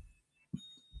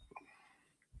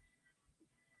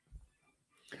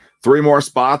 Three more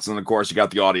spots, and of course, you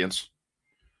got the audience.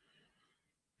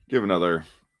 Give another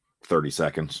 30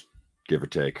 seconds, give or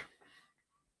take.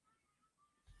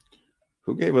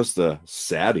 Who gave us the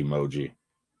sad emoji?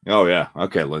 Oh, yeah.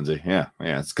 Okay, Lindsay. Yeah.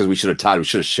 Yeah. It's because we should have tied. We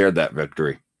should have shared that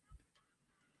victory.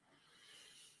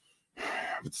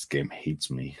 But this game hates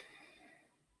me.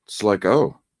 It's like,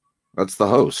 oh, that's the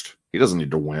host. He doesn't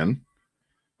need to win.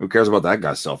 Who cares about that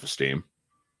guy's self-esteem?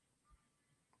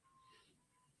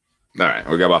 All right.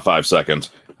 We got about 5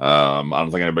 seconds. I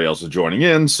don't think anybody else is joining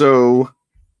in. So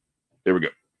here we go.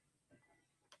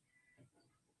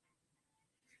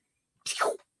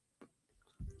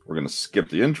 We're going to skip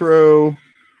the intro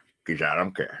because I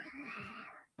don't care.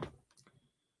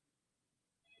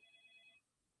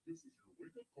 This is your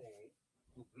wake-up call.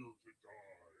 Prepare to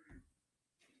die.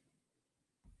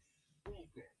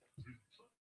 Welcome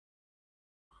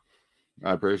to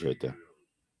I appreciate that.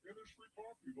 and there's free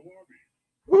coffee in the lobby.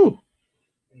 Ooh.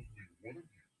 Only one of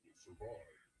you will survive.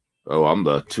 Oh, I'm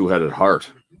the two-headed heart.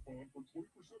 Get a coupon for 20%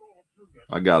 off your next.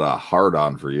 I got a heart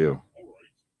on for you. All right.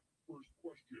 First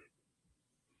question.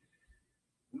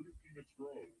 Where do peanuts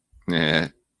grow? Yeah.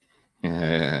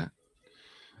 Yeah.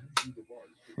 Use your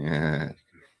device to Yeah. question.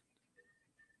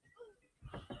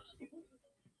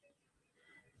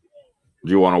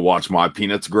 Do you want to watch my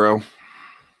peanuts grow?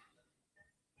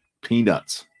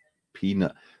 Peanuts.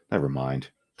 Peanut. Never mind.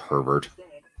 Pervert. Stop.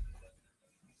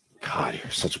 God,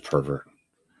 you're such a pervert.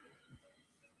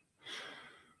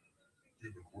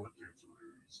 And the correct answer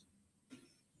is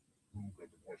who got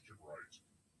the question right?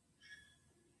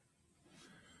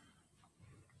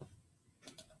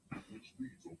 Which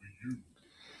means it'll be you.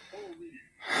 Follow me.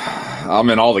 I'm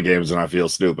in all the games and I feel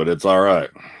stupid. It's all right.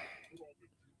 Put on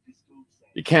the disturbed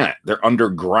sound. You can't. They're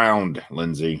underground,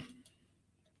 Lindsay.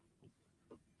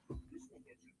 This one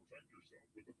lets you protect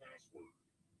yourself with a password.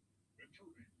 Enter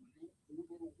a real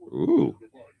four-letter word Ooh. on your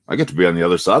device. I get to be on the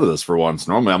other side of this for once.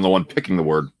 Normally, I'm the one picking the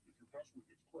word. If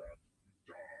your password gets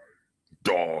cracked,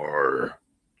 you die. Dar.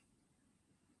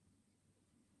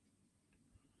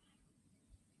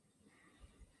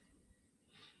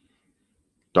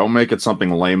 Don't make it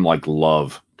something lame like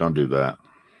love. Don't do that.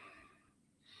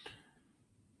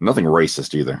 Nothing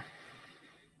racist either.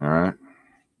 All right.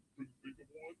 Couldn't think of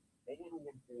one? I'll enter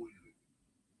one for you.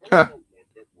 Huh. How about one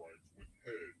that rhymes with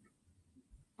head?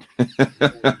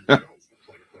 Everyone else will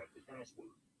try to crack the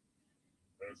password.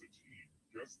 As a team,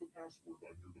 guess the password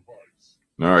on your device.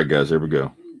 All right, guys. Here we go.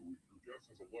 Clue, your guess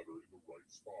has a letter in the right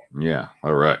spot. Yeah.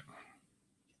 All right.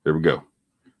 Here we go.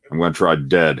 I'm going to try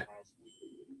dead.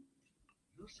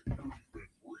 Your security's been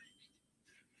breached.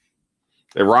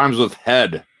 It rhymes with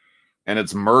head, and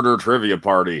it's murder trivia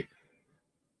party.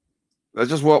 That's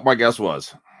just what my guess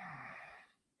was.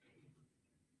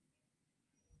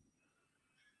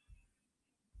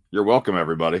 You're welcome,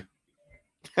 everybody. Don't worry.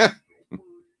 You're a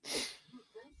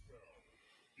ghost now.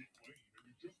 Keep playing and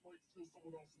you just might steal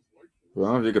someone else's life force.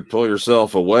 Well, if you could pull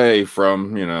yourself away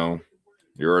from,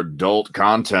 your adult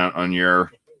content on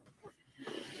your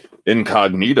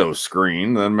incognito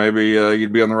screen, then maybe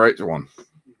you'd be on the right one.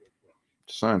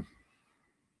 Just saying.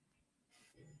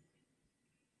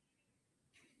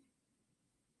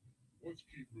 Let's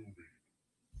keep moving.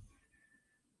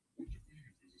 Which of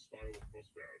these is a style of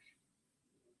mustache?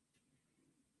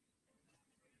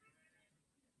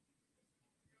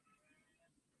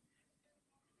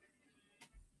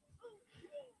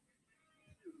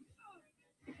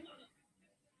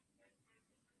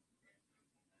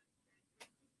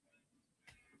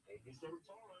 Almost out of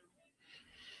time.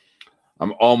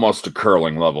 I'm almost to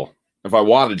curling level. If I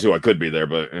wanted to, I could be there,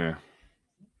 but Who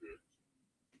picked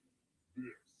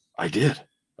this?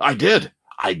 I did.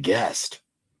 I guessed.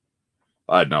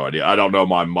 I had no idea. I don't know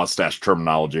my mustache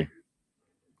terminology.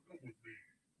 Come with me.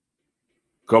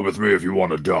 Come with me if you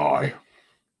want to die.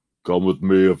 Come with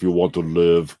me if you want to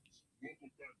live. Welcome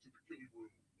back to the killing room.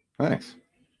 Thanks.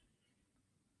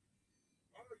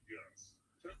 Yes.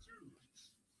 Tattoos.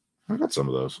 I got some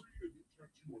of those. Create a new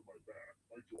tattoo on my back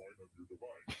by drawing on your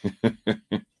device.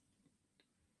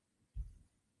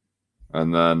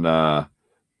 And then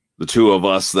the two of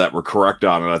us that were correct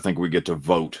on it, I think we get to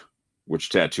vote which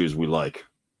tattoos we like.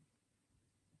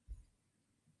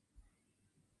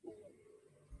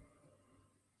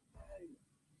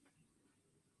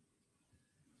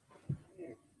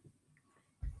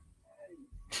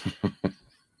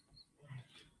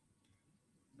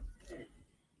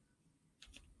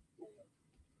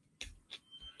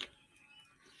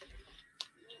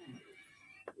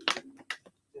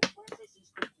 The process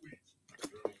is complete. Now,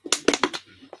 what's your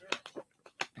favorite tat?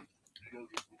 You are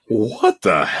just looking What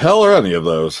the hell are any of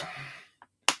those?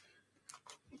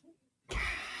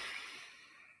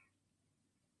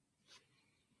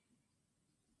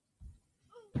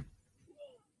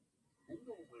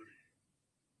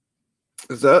 already.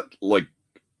 Is that like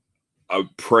a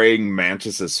praying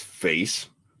mantis's face?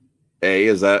 A,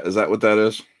 is that what that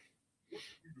is? What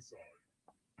did we decide?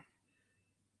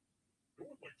 No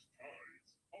one likes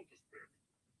ties. I'll just pick.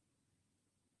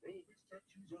 Well, at least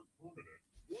tattoos aren't permanent.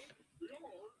 What? They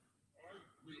are. I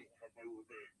will have my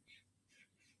revenge.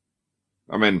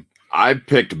 I mean, I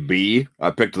picked B. I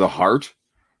picked the heart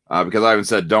because I even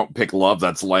said don't pick love.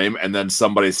 That's lame. And then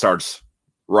somebody starts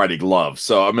writing love.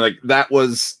 So I mean, like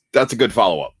that's a good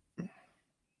follow up.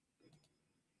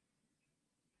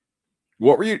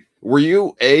 What were you? Were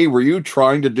you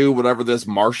trying to do whatever this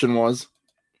Martian was?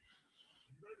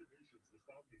 The United Nations was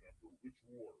founded after which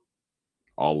war?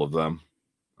 All of them.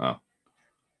 Oh.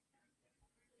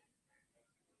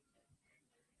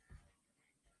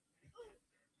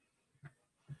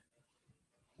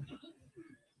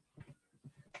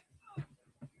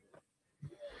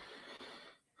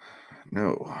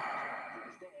 No.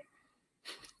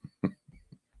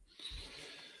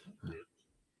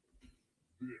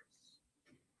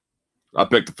 I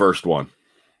picked the first one.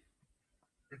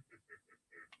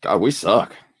 God, we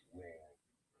suck.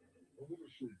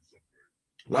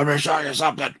 Let me show you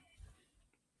something.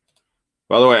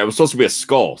 By the way, it was supposed to be a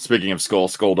skull. Speaking of skull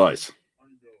dice.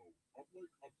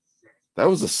 That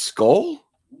was a skull?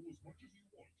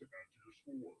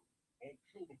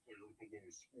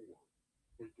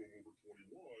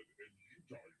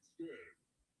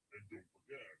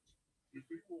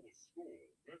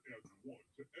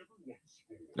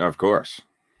 Of course.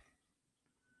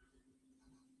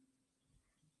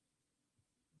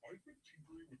 I've been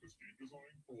tinkering with this game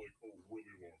design for like a really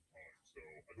long time, so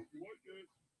I hope you like it.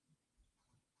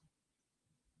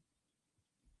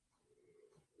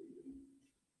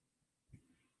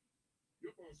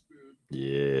 Yep, I spin.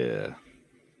 Yeah.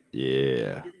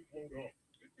 Yeah. Getting blown up.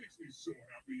 It makes me so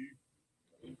happy.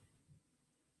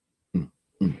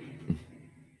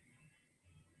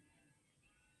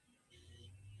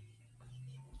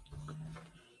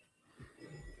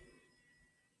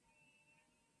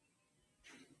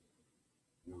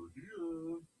 We're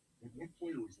here. When one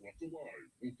player is left alive,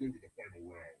 we'll go to the final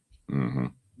round. Mm-hmm.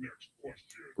 Next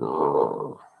question.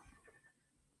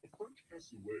 A French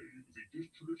cassoulet is a dish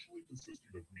traditionally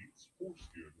consisting of meats,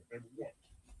 foreskin, and what?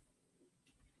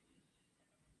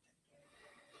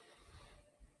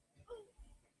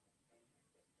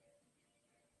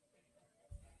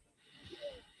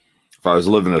 If I was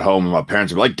living at home, my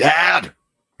parents would be like, Dad!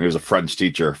 He was a French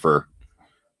teacher for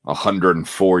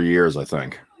 104 years, I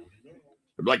think.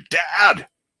 They'd be like, Dad!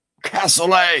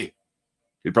 Cassoulet!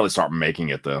 He'd probably start making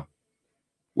it, though.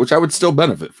 Which I would still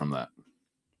benefit from that.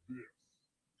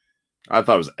 I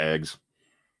thought it was eggs.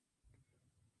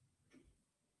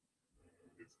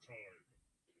 It's time.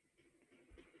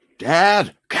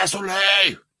 Dad!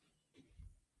 Cassoulet!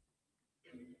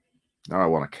 Now I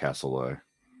want a cassoulet. To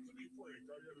be frank,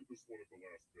 I added this one at the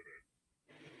last minute.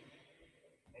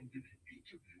 I'm giving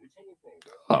each of you a telephone.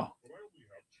 Oh. But I only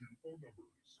have 2 phone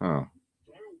numbers. Oh.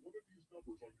 Dial one of these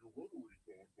numbers on your rotary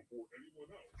phone before anyone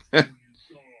else, or you die.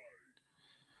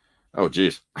 Oh,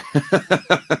 jeez.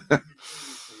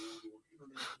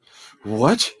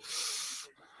 What?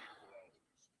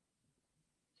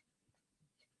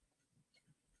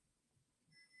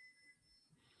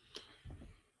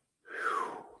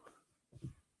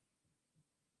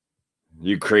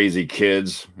 You crazy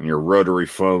kids and your rotary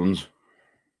phones.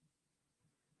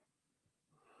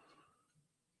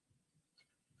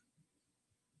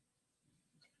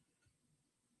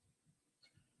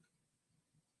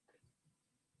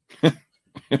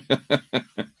 Hurry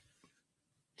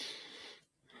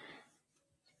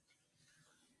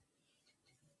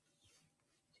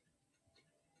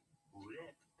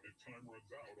up. If time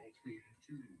runs out, I'll kill you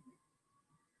too.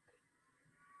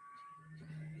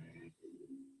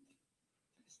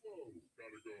 Too slow.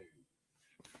 Gotta go.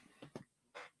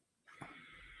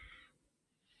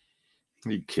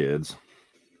 You kids.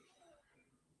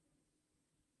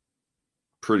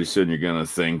 Pretty soon you're going to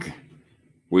think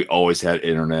we always had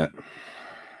internet.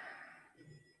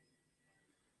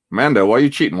 Amanda, why are you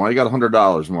cheating? Why you got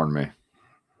 $100 more than me?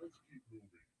 Let's keep moving.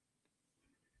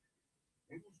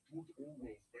 When was George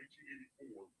Orwell's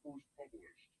 1984 first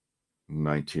published?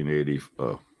 1980.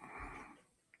 Oh.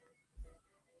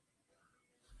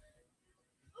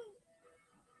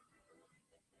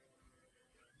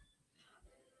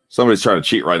 Somebody's trying to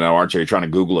cheat right now, aren't you? You're trying to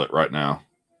Google it right now.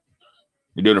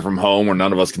 You're doing it from home where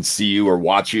none of us can see you or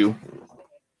watch you.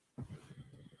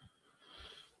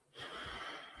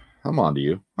 I'm on to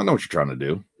you. I know what you're trying to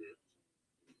do.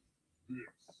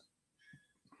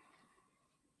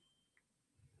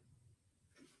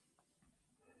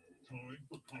 Time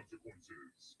for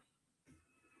consequences.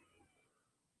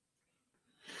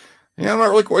 Yeah, I'm not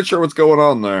really quite sure what's going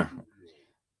on there.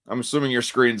 I'm assuming your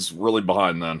screen's really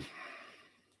behind then.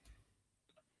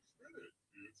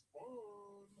 It's fun.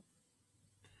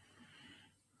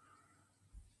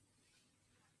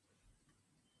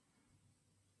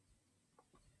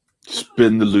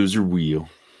 Spin the loser wheel.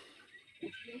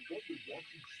 What's more fun than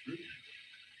watching spinning?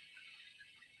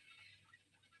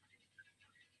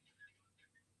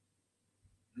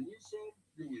 You lose some,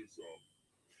 you lose some.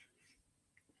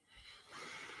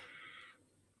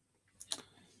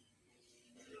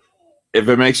 If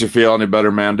it makes you feel any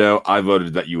better, Mando, I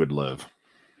voted that you would live.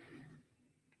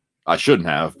 I shouldn't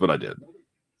have, but I did.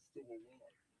 Still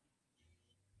alive.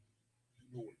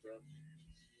 You know what that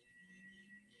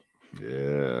means.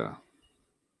 Yeah.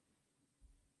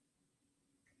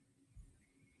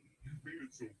 You've made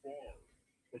it so far,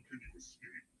 but can you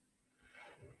escape?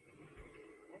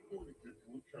 I'm going to give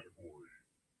you a category.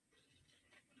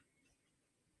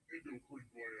 Endocrine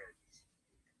glands.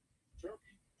 Check.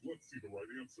 Let's see the right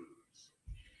answers.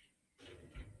 You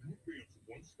advance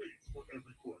one space for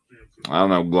every correct answer. I don't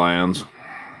know, glands.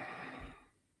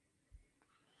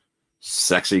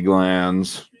 Sexy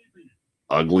glands.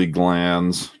 Ugly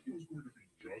glands. It was going to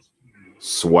be just you.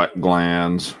 Sweat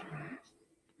glands.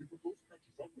 If the post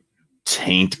catches up with you,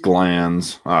 Taint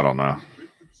glands. I don't know. they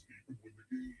can escape and win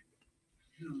the game.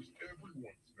 Here's everyone's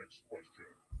next question.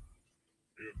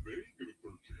 And they get a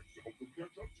third chance to help them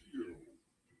catch up to you.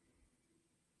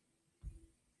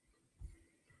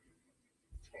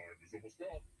 Time is almost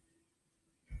up.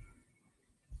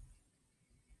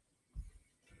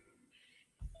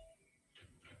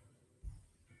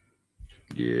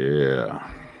 Yeah.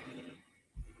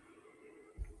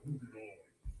 Moving on.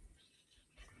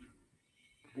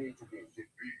 Multiples of 8.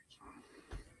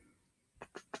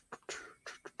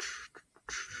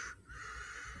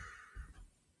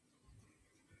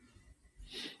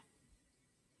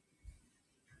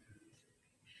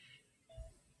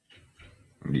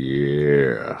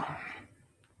 Yeah.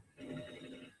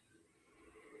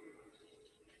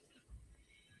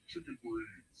 Chicken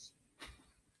breeds.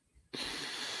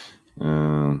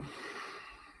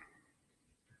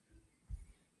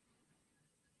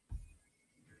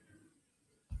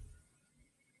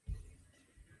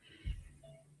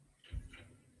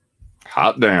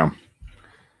 Hot damn.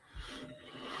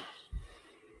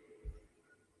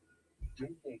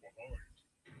 Don't fall behind.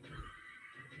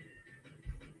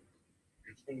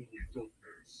 It's only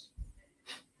darkness.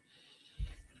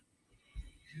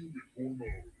 Human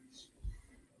hormones.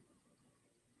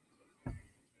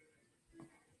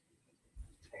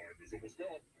 Time is almost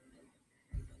up.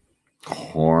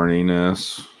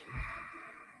 Horniness.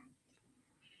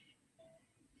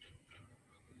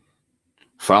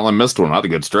 Finally missed one. Not a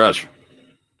good stretch.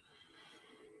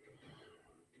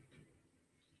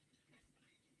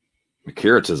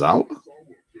 Carrots is out. Sawa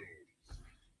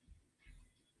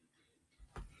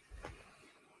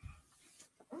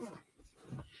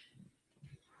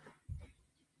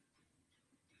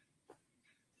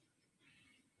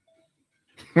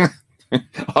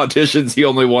pills. Audition's the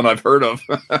only one I've heard of.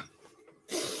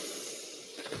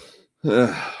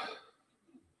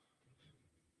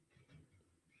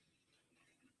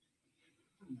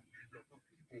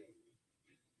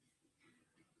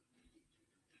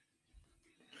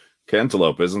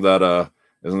 Cantaloupe, isn't that a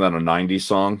 90s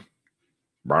song?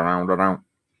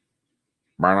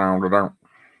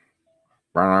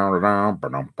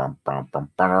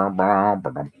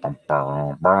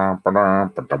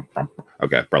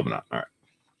 Okay, probably not. All right.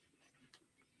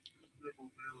 Never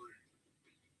married.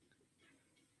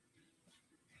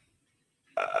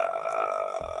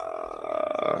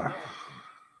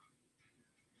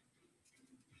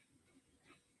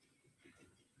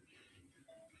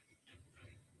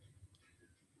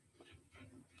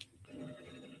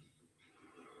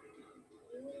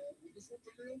 This one's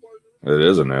a nail biter. It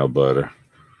is a nail biter.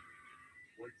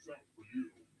 Lights out for you.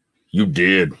 You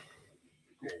did. Golf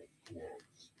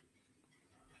clubs.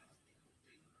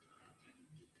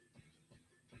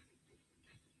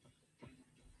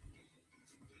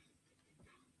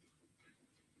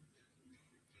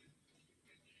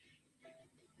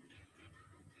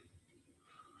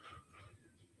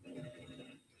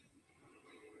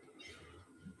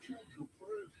 You killed your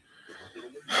friend. Never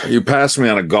get away. You passed me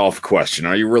on a golf question.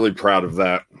 Are you really proud of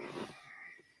that?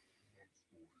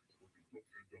 Stories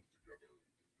where they don't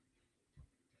end up together.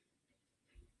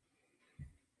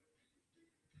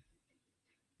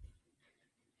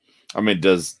 I mean,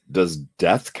 does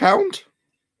death count?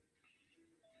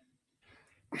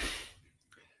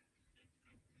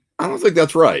 I don't think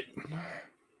that's right.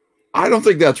 I don't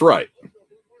think that's right.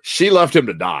 She left him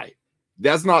to die.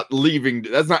 That's not leaving.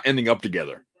 That's not ending up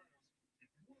together.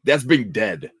 That's being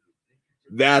dead.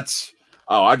 That's,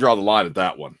 oh, I draw the line at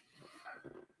that one.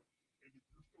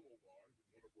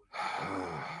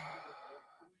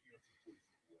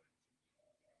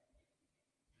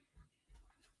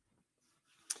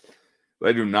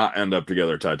 They do not end up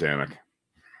together, Titanic.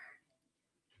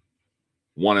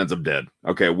 One ends up dead.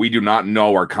 Okay, we do not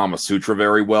know our Kama Sutra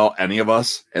very well, any of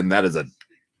us, and that is a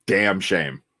damn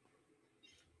shame.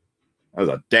 That is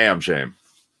a damn shame.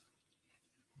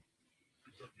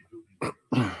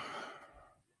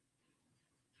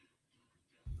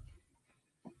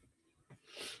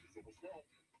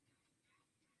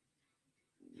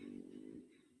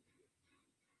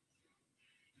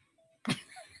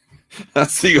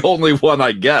 That's the only one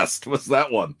I guessed. What's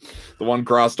that one? The one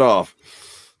crossed off.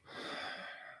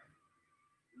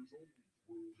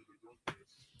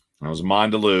 That was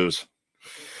mine to lose.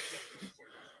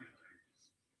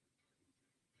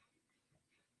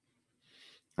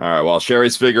 All right, while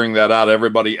Sherry's figuring that out,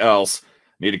 everybody else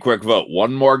need a quick vote.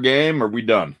 One more game, or are we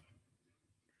done?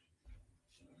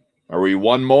 Are we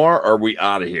one more, or are we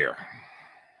out of here?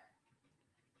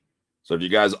 So if you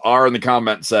guys are in the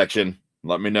comment section,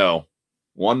 let me know.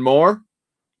 One more,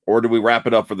 or do we wrap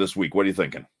it up for this week? What are you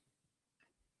thinking?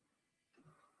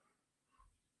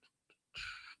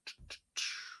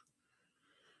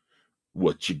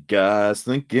 What you guys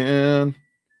thinking?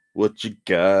 What you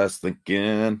guys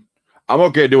thinking? I'm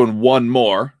okay doing one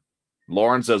more.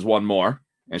 Lauren says one more,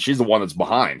 and she's the one that's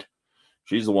behind.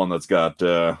 She's the one that's got,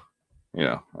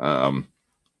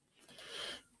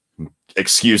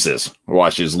 excuses why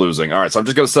she's losing. All right, so I'm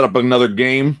just going to set up another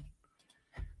game.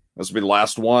 This will be the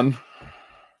last one.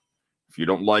 If you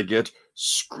don't like it,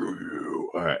 screw you.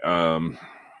 All right. All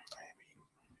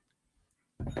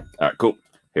right, cool.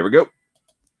 Here we go.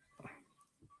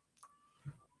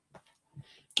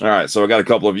 All right, so I got a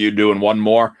couple of you doing one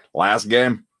more. Last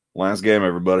game. Last game,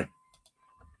 everybody.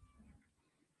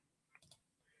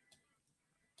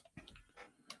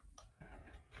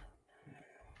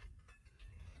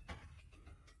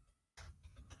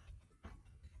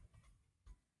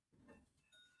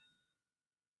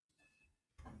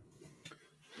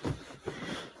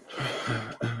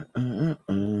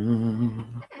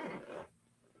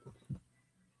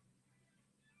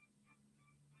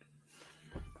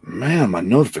 Man, my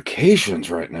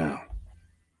notifications right now.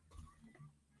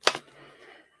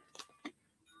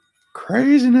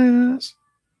 Craziness.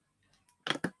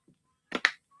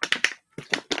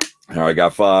 All right,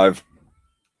 got 5.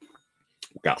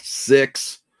 Got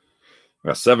 6.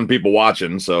 Got 7 people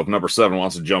watching, so if number 7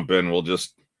 wants to jump in, we'll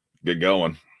just get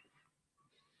going.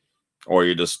 Or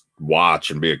you just watch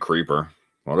and be a creeper.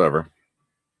 Whatever.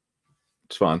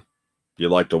 It's fun. You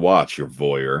like to watch, you're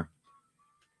voyeur.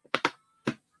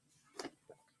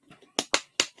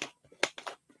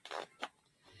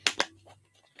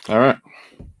 All right.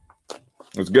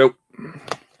 Let's go.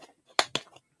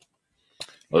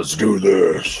 Let's do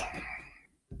this.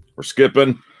 We're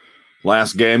skipping.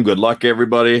 Last game. Good luck,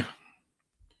 everybody.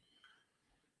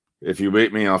 If you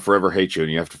beat me, I'll forever hate you,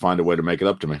 and you have to find a way to make it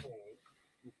up to me.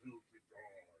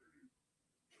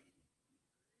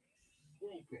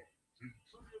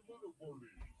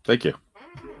 Thank you.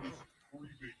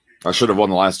 I should have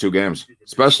won the last 2 games,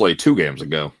 especially 2 games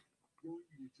ago.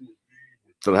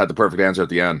 So I had the perfect answer at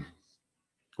the end.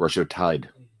 Or I should have tied.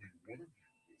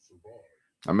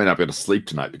 I may not be able to sleep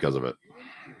tonight because of it.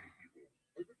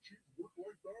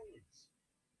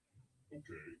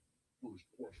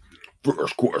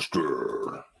 First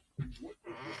question.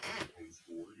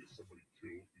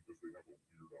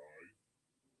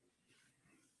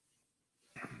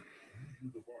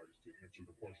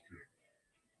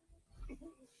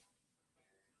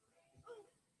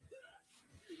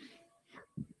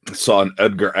 I saw an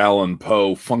Edgar Allan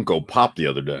Poe Funko Pop the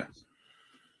other day.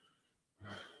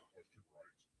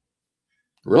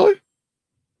 Really?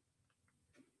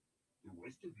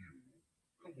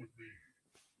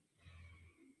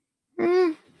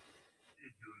 Mm.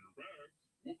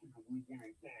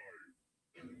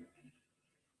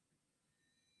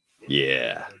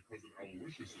 Yeah.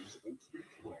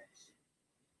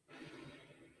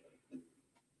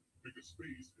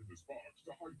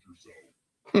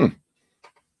 Hmm.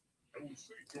 I would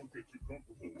say don't get too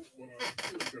comfortable, but I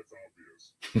feel that's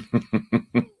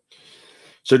obvious.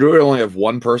 So do we only have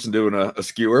one person doing a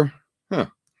skewer? Huh.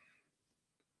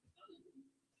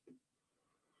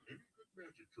 Any good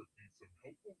magic trick needs some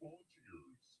helpful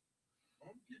volunteers.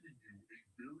 I'm giving you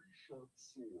a very sharp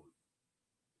sword.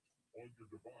 On your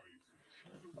device,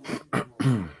 choose a random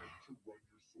to run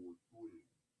your sword through.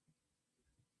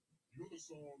 You know the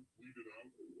song Bleed It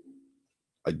Out?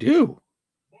 I do.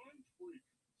 Mind freak.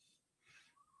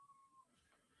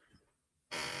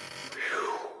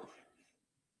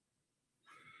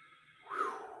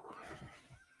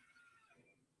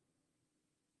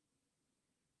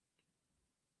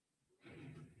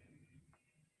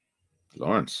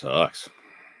 Lauren sucks.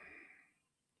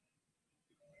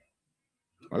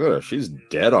 Look at her. She's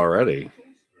dead already.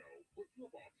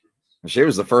 She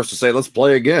was the first to say, let's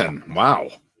play again. Wow.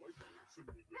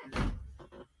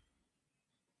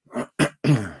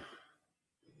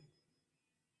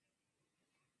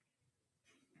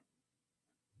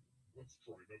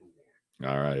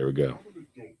 All right, here we go.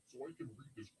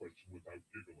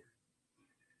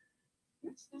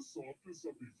 What's the softness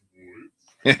of these woods?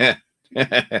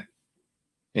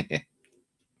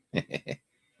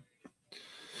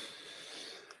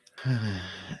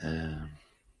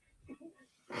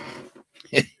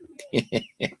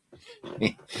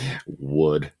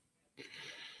 Wood.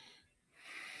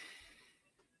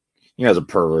 You guys are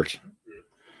pervert.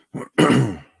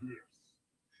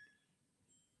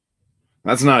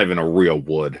 That's not even a real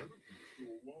wood.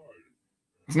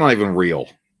 It's not even real.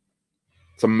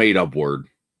 It's a made-up word.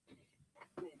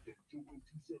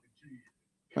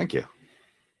 Thank you.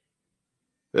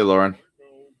 Hey, Lauren.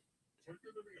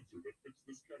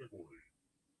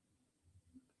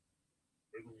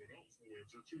 Everyone else will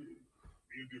answer too.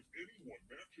 And if anyone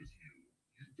matches you,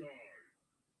 you die.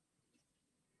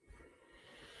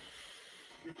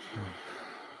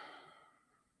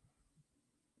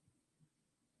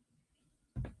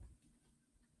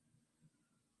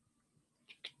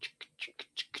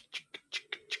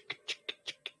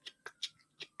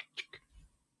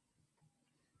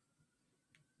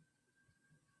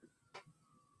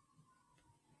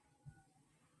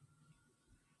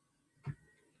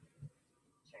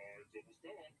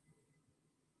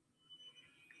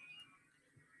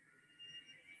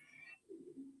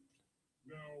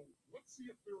 Now, let's see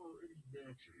if there are any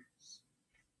matches.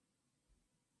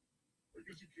 I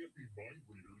guess you can't be mind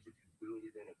readers if you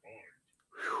barely got a mind.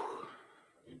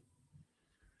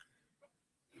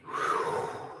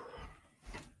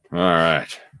 All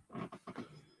right.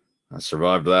 I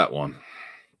survived that one.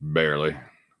 Barely.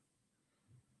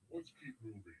 Let's keep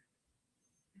moving.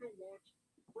 You know what?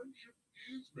 Friendship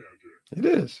is magic. It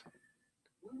is.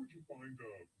 Where would you find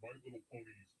My Little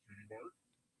Pony's Cutie Mark?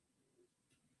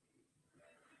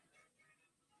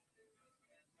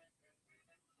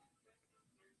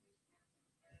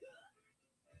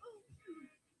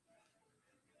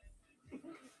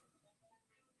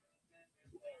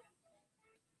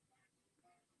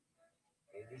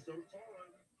 Almost out of time.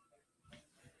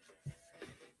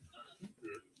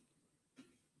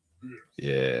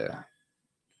 Yeah.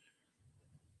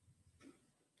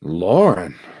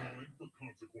 Lauren. Time for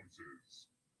consequences.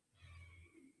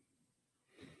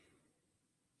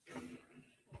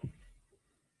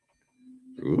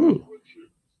 Ooh.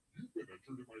 You've been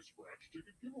entered in my scratch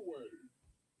ticket giveaway.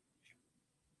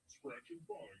 Scratch and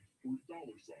find $3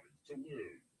 to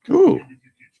live. Ooh. And if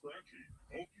you keep scratching,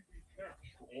 I'll give you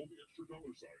cash for all the extra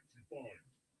 $signs you find.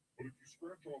 But if you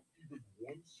scratch off even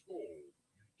one skull,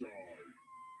 you die.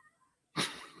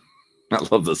 I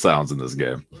love the sounds in this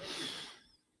game.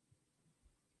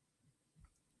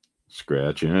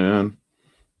 Scratching.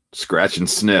 Scratch and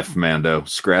sniff, Mando.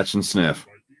 Scratch and sniff.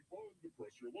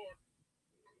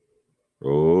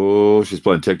 Oh, she's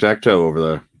playing tic-tac-toe over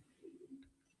there.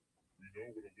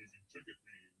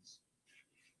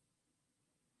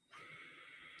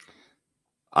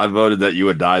 I voted that you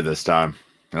would die this time,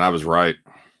 and I was right.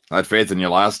 I had faith in you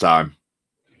last time,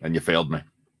 and you failed me.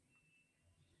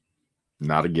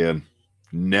 Not again.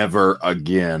 Never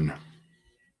again.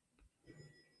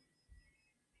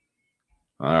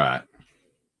 All right.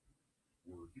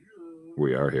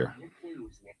 We are here.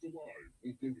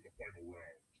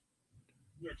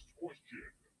 Next question.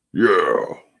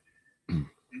 Yeah. In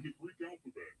the Greek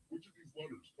alphabet, which of these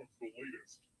letters comes the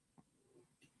latest?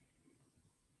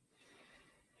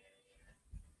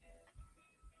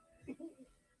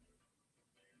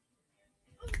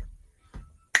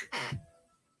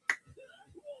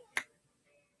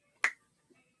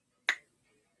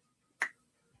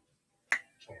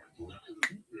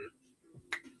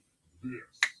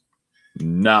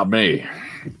 Not me.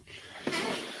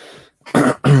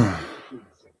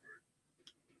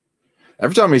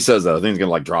 Every time he says that, I think he's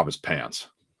gonna like drop his pants.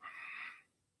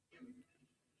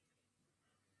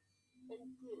 Oh,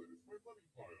 good. It's my money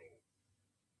pile.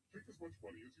 Take as much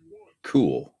money as you want.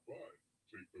 Cool. But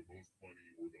take the most money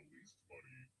or the least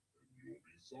money, and you'll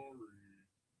be sorry.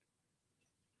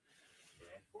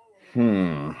 Have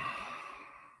fun.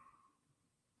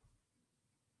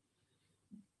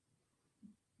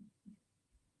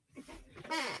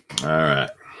 All right.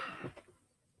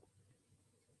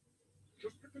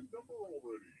 Just pick a number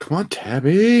already. Come on,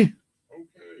 Tabby. Okay.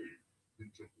 Who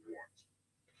took what?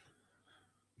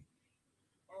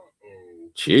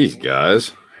 Uh-oh. Jeez,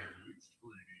 guys. Least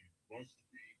greedy must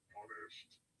be punished.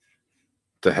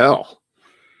 The hell?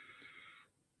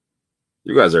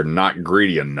 You guys are not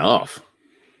greedy enough.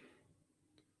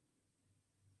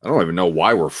 I don't even know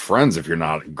why we're friends if you're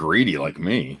not greedy like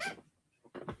me.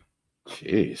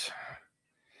 Jeez.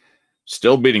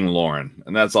 Still beating Lauren,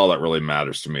 and that's all that really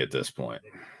matters to me at this point.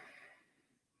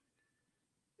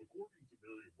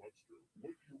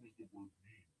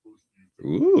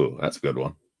 Ooh, that's a good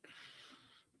one.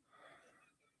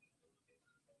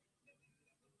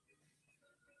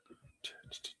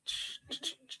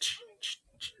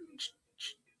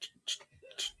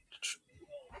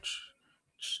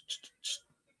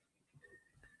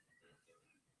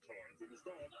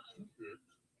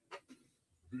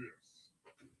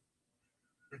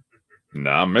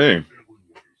 Not me.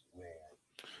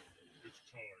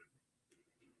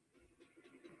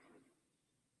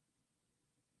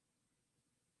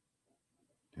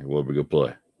 Hey, what we go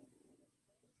play?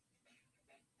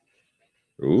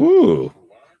 Ooh.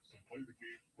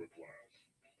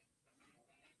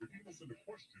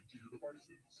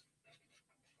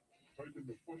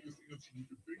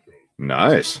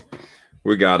 Nice.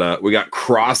 We got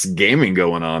cross gaming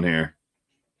going on here.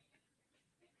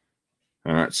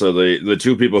 All right, so the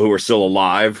two people who are still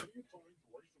alive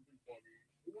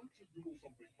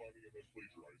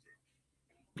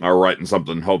are writing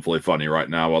something hopefully funny right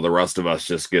now, while the rest of us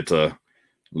just get to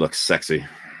look sexy.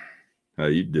 How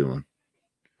you doing?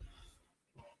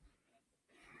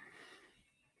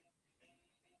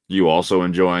 You also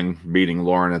enjoying beating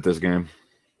Lauren at this game?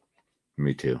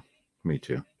 Me too. Me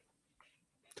too.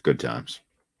 It's good times.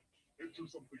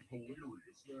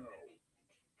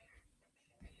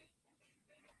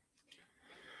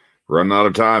 Running out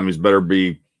of time. These better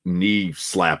be knee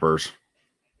slappers.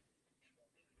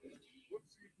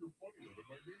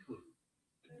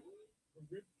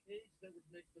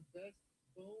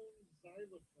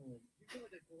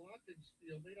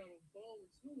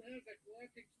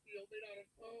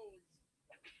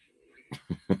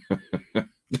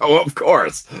 Oh, of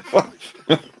course.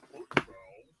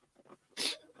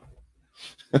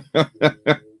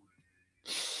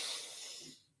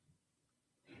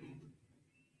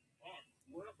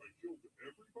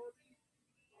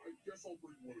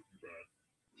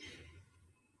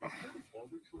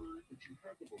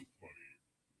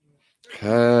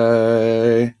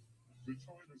 Okay.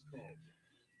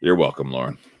 You're welcome,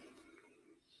 Lauren.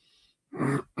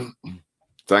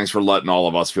 Thanks for letting all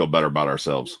of us feel better about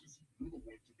ourselves.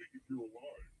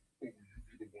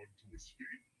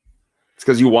 It's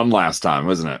because you won last time,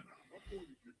 isn't it?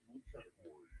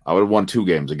 I would have won 2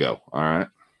 games ago. All right.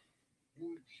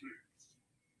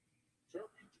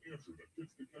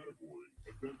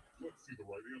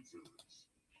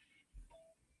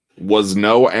 Was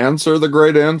no answer the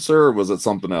great answer, or was it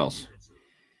something else?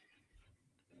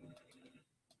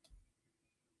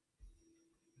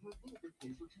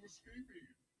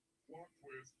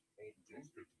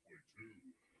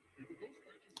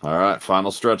 All right,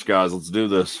 final stretch, guys. Let's do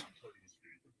this.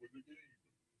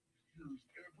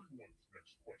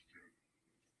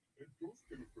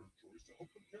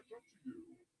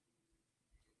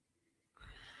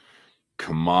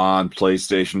 Come on,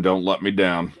 PlayStation, don't let me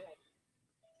down.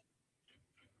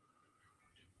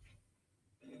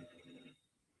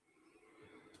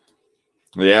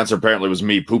 The answer apparently was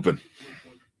me pooping.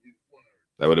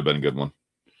 That would have been a good one.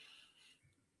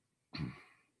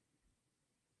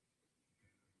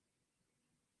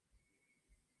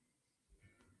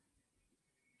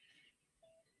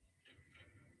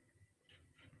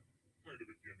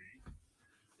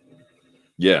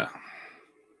 Yeah.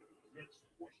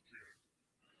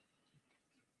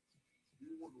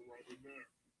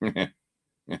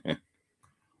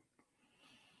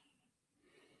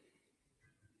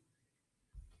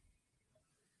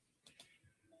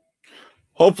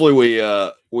 Hopefully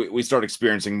we start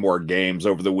experiencing more games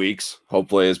over the weeks.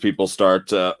 Hopefully, as people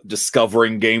start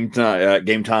discovering game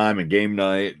time and game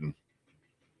night. And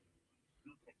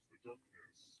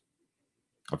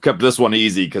I've kept this one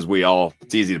easy because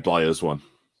it's easy to play this one.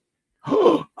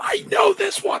 I know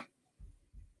this one.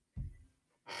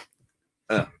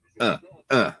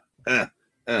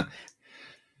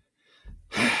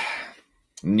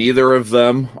 Neither of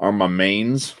them are my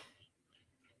mains,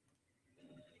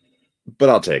 but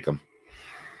I'll take them.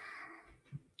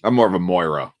 I'm more of a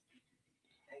Moira.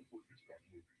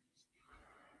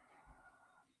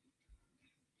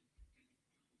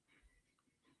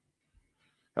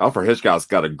 Alfred Hitchcock's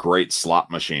got a great slot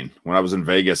machine. When I was in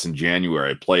Vegas in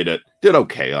January, I played it. Did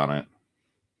okay on it.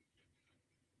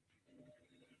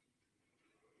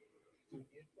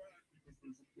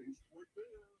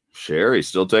 Sherry's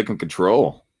still taking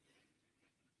control.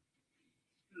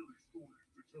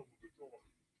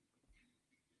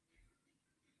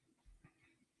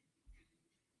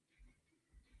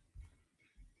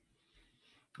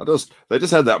 They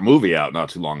just had that movie out not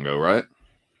too long ago, right?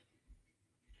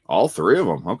 All three of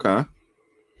them. Okay. I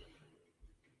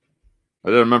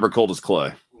didn't remember Cold as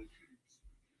Clay.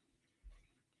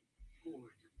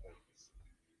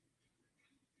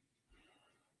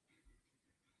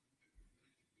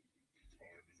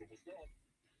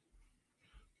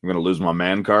 I'm going to lose my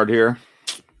man card here.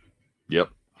 Yep.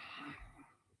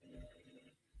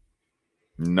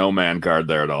 No man card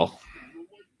there at all.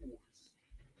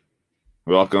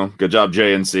 Welcome. Good job,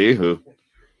 JNC, who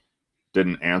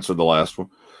didn't answer the last one.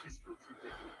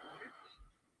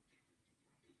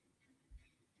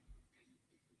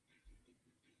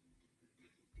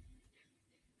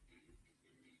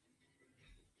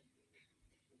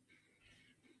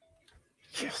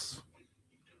 Yes.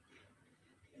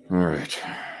 All right.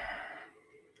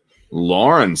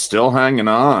 Lauren still hanging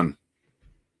on.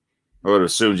 I would have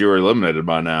assumed you were eliminated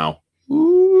by now.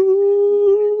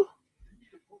 Ooh.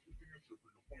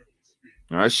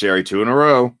 All right, Sherry, 2 in a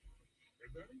row.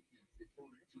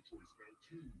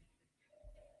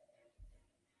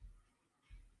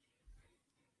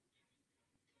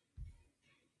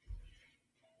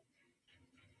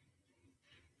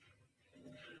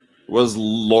 Was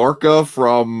Lorca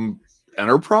from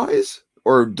Enterprise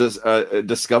or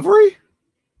Discovery?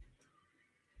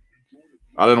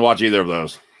 I didn't watch either of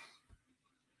those.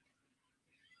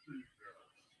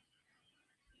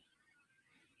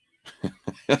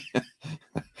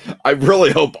 I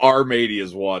really hope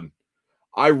Armadia's won.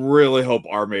 I really hope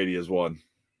Armadia's won.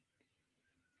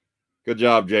 Good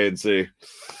job, JNC.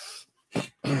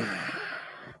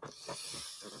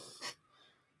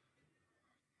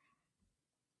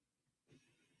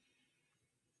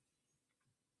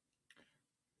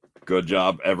 Good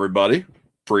job, everybody.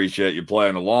 Appreciate you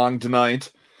playing along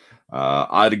tonight.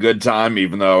 I had a good time,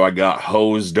 even though I got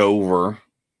hosed over.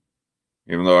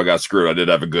 Even though I got screwed, I did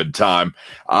have a good time.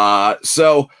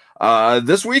 So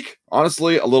this week,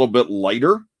 honestly, a little bit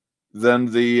lighter than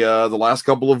the last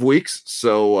couple of weeks.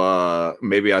 So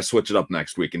maybe I switch it up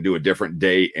next week and do a different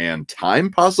day and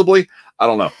time, possibly. I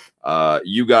don't know.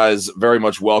 You guys very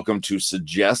much welcome to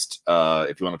suggest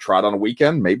if you want to try it on a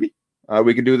weekend, maybe.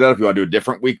 We can do that. If you want to do a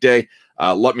different weekday,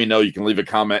 let me know. You can leave a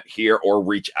comment here or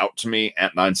reach out to me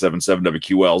at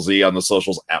 977WQLZ on the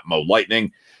socials at Mo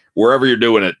Lightning. Wherever you're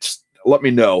doing it, let me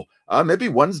know. Maybe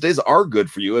Wednesdays are good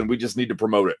for you, and we just need to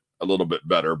promote it a little bit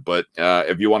better. But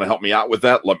if you want to help me out with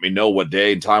that, let me know what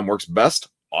day and time works best.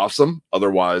 Awesome.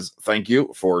 Otherwise, thank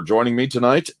you for joining me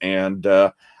tonight, and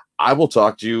I will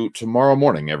talk to you tomorrow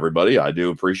morning, everybody. I do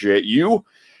appreciate you,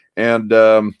 and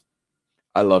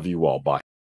I love you all. Bye.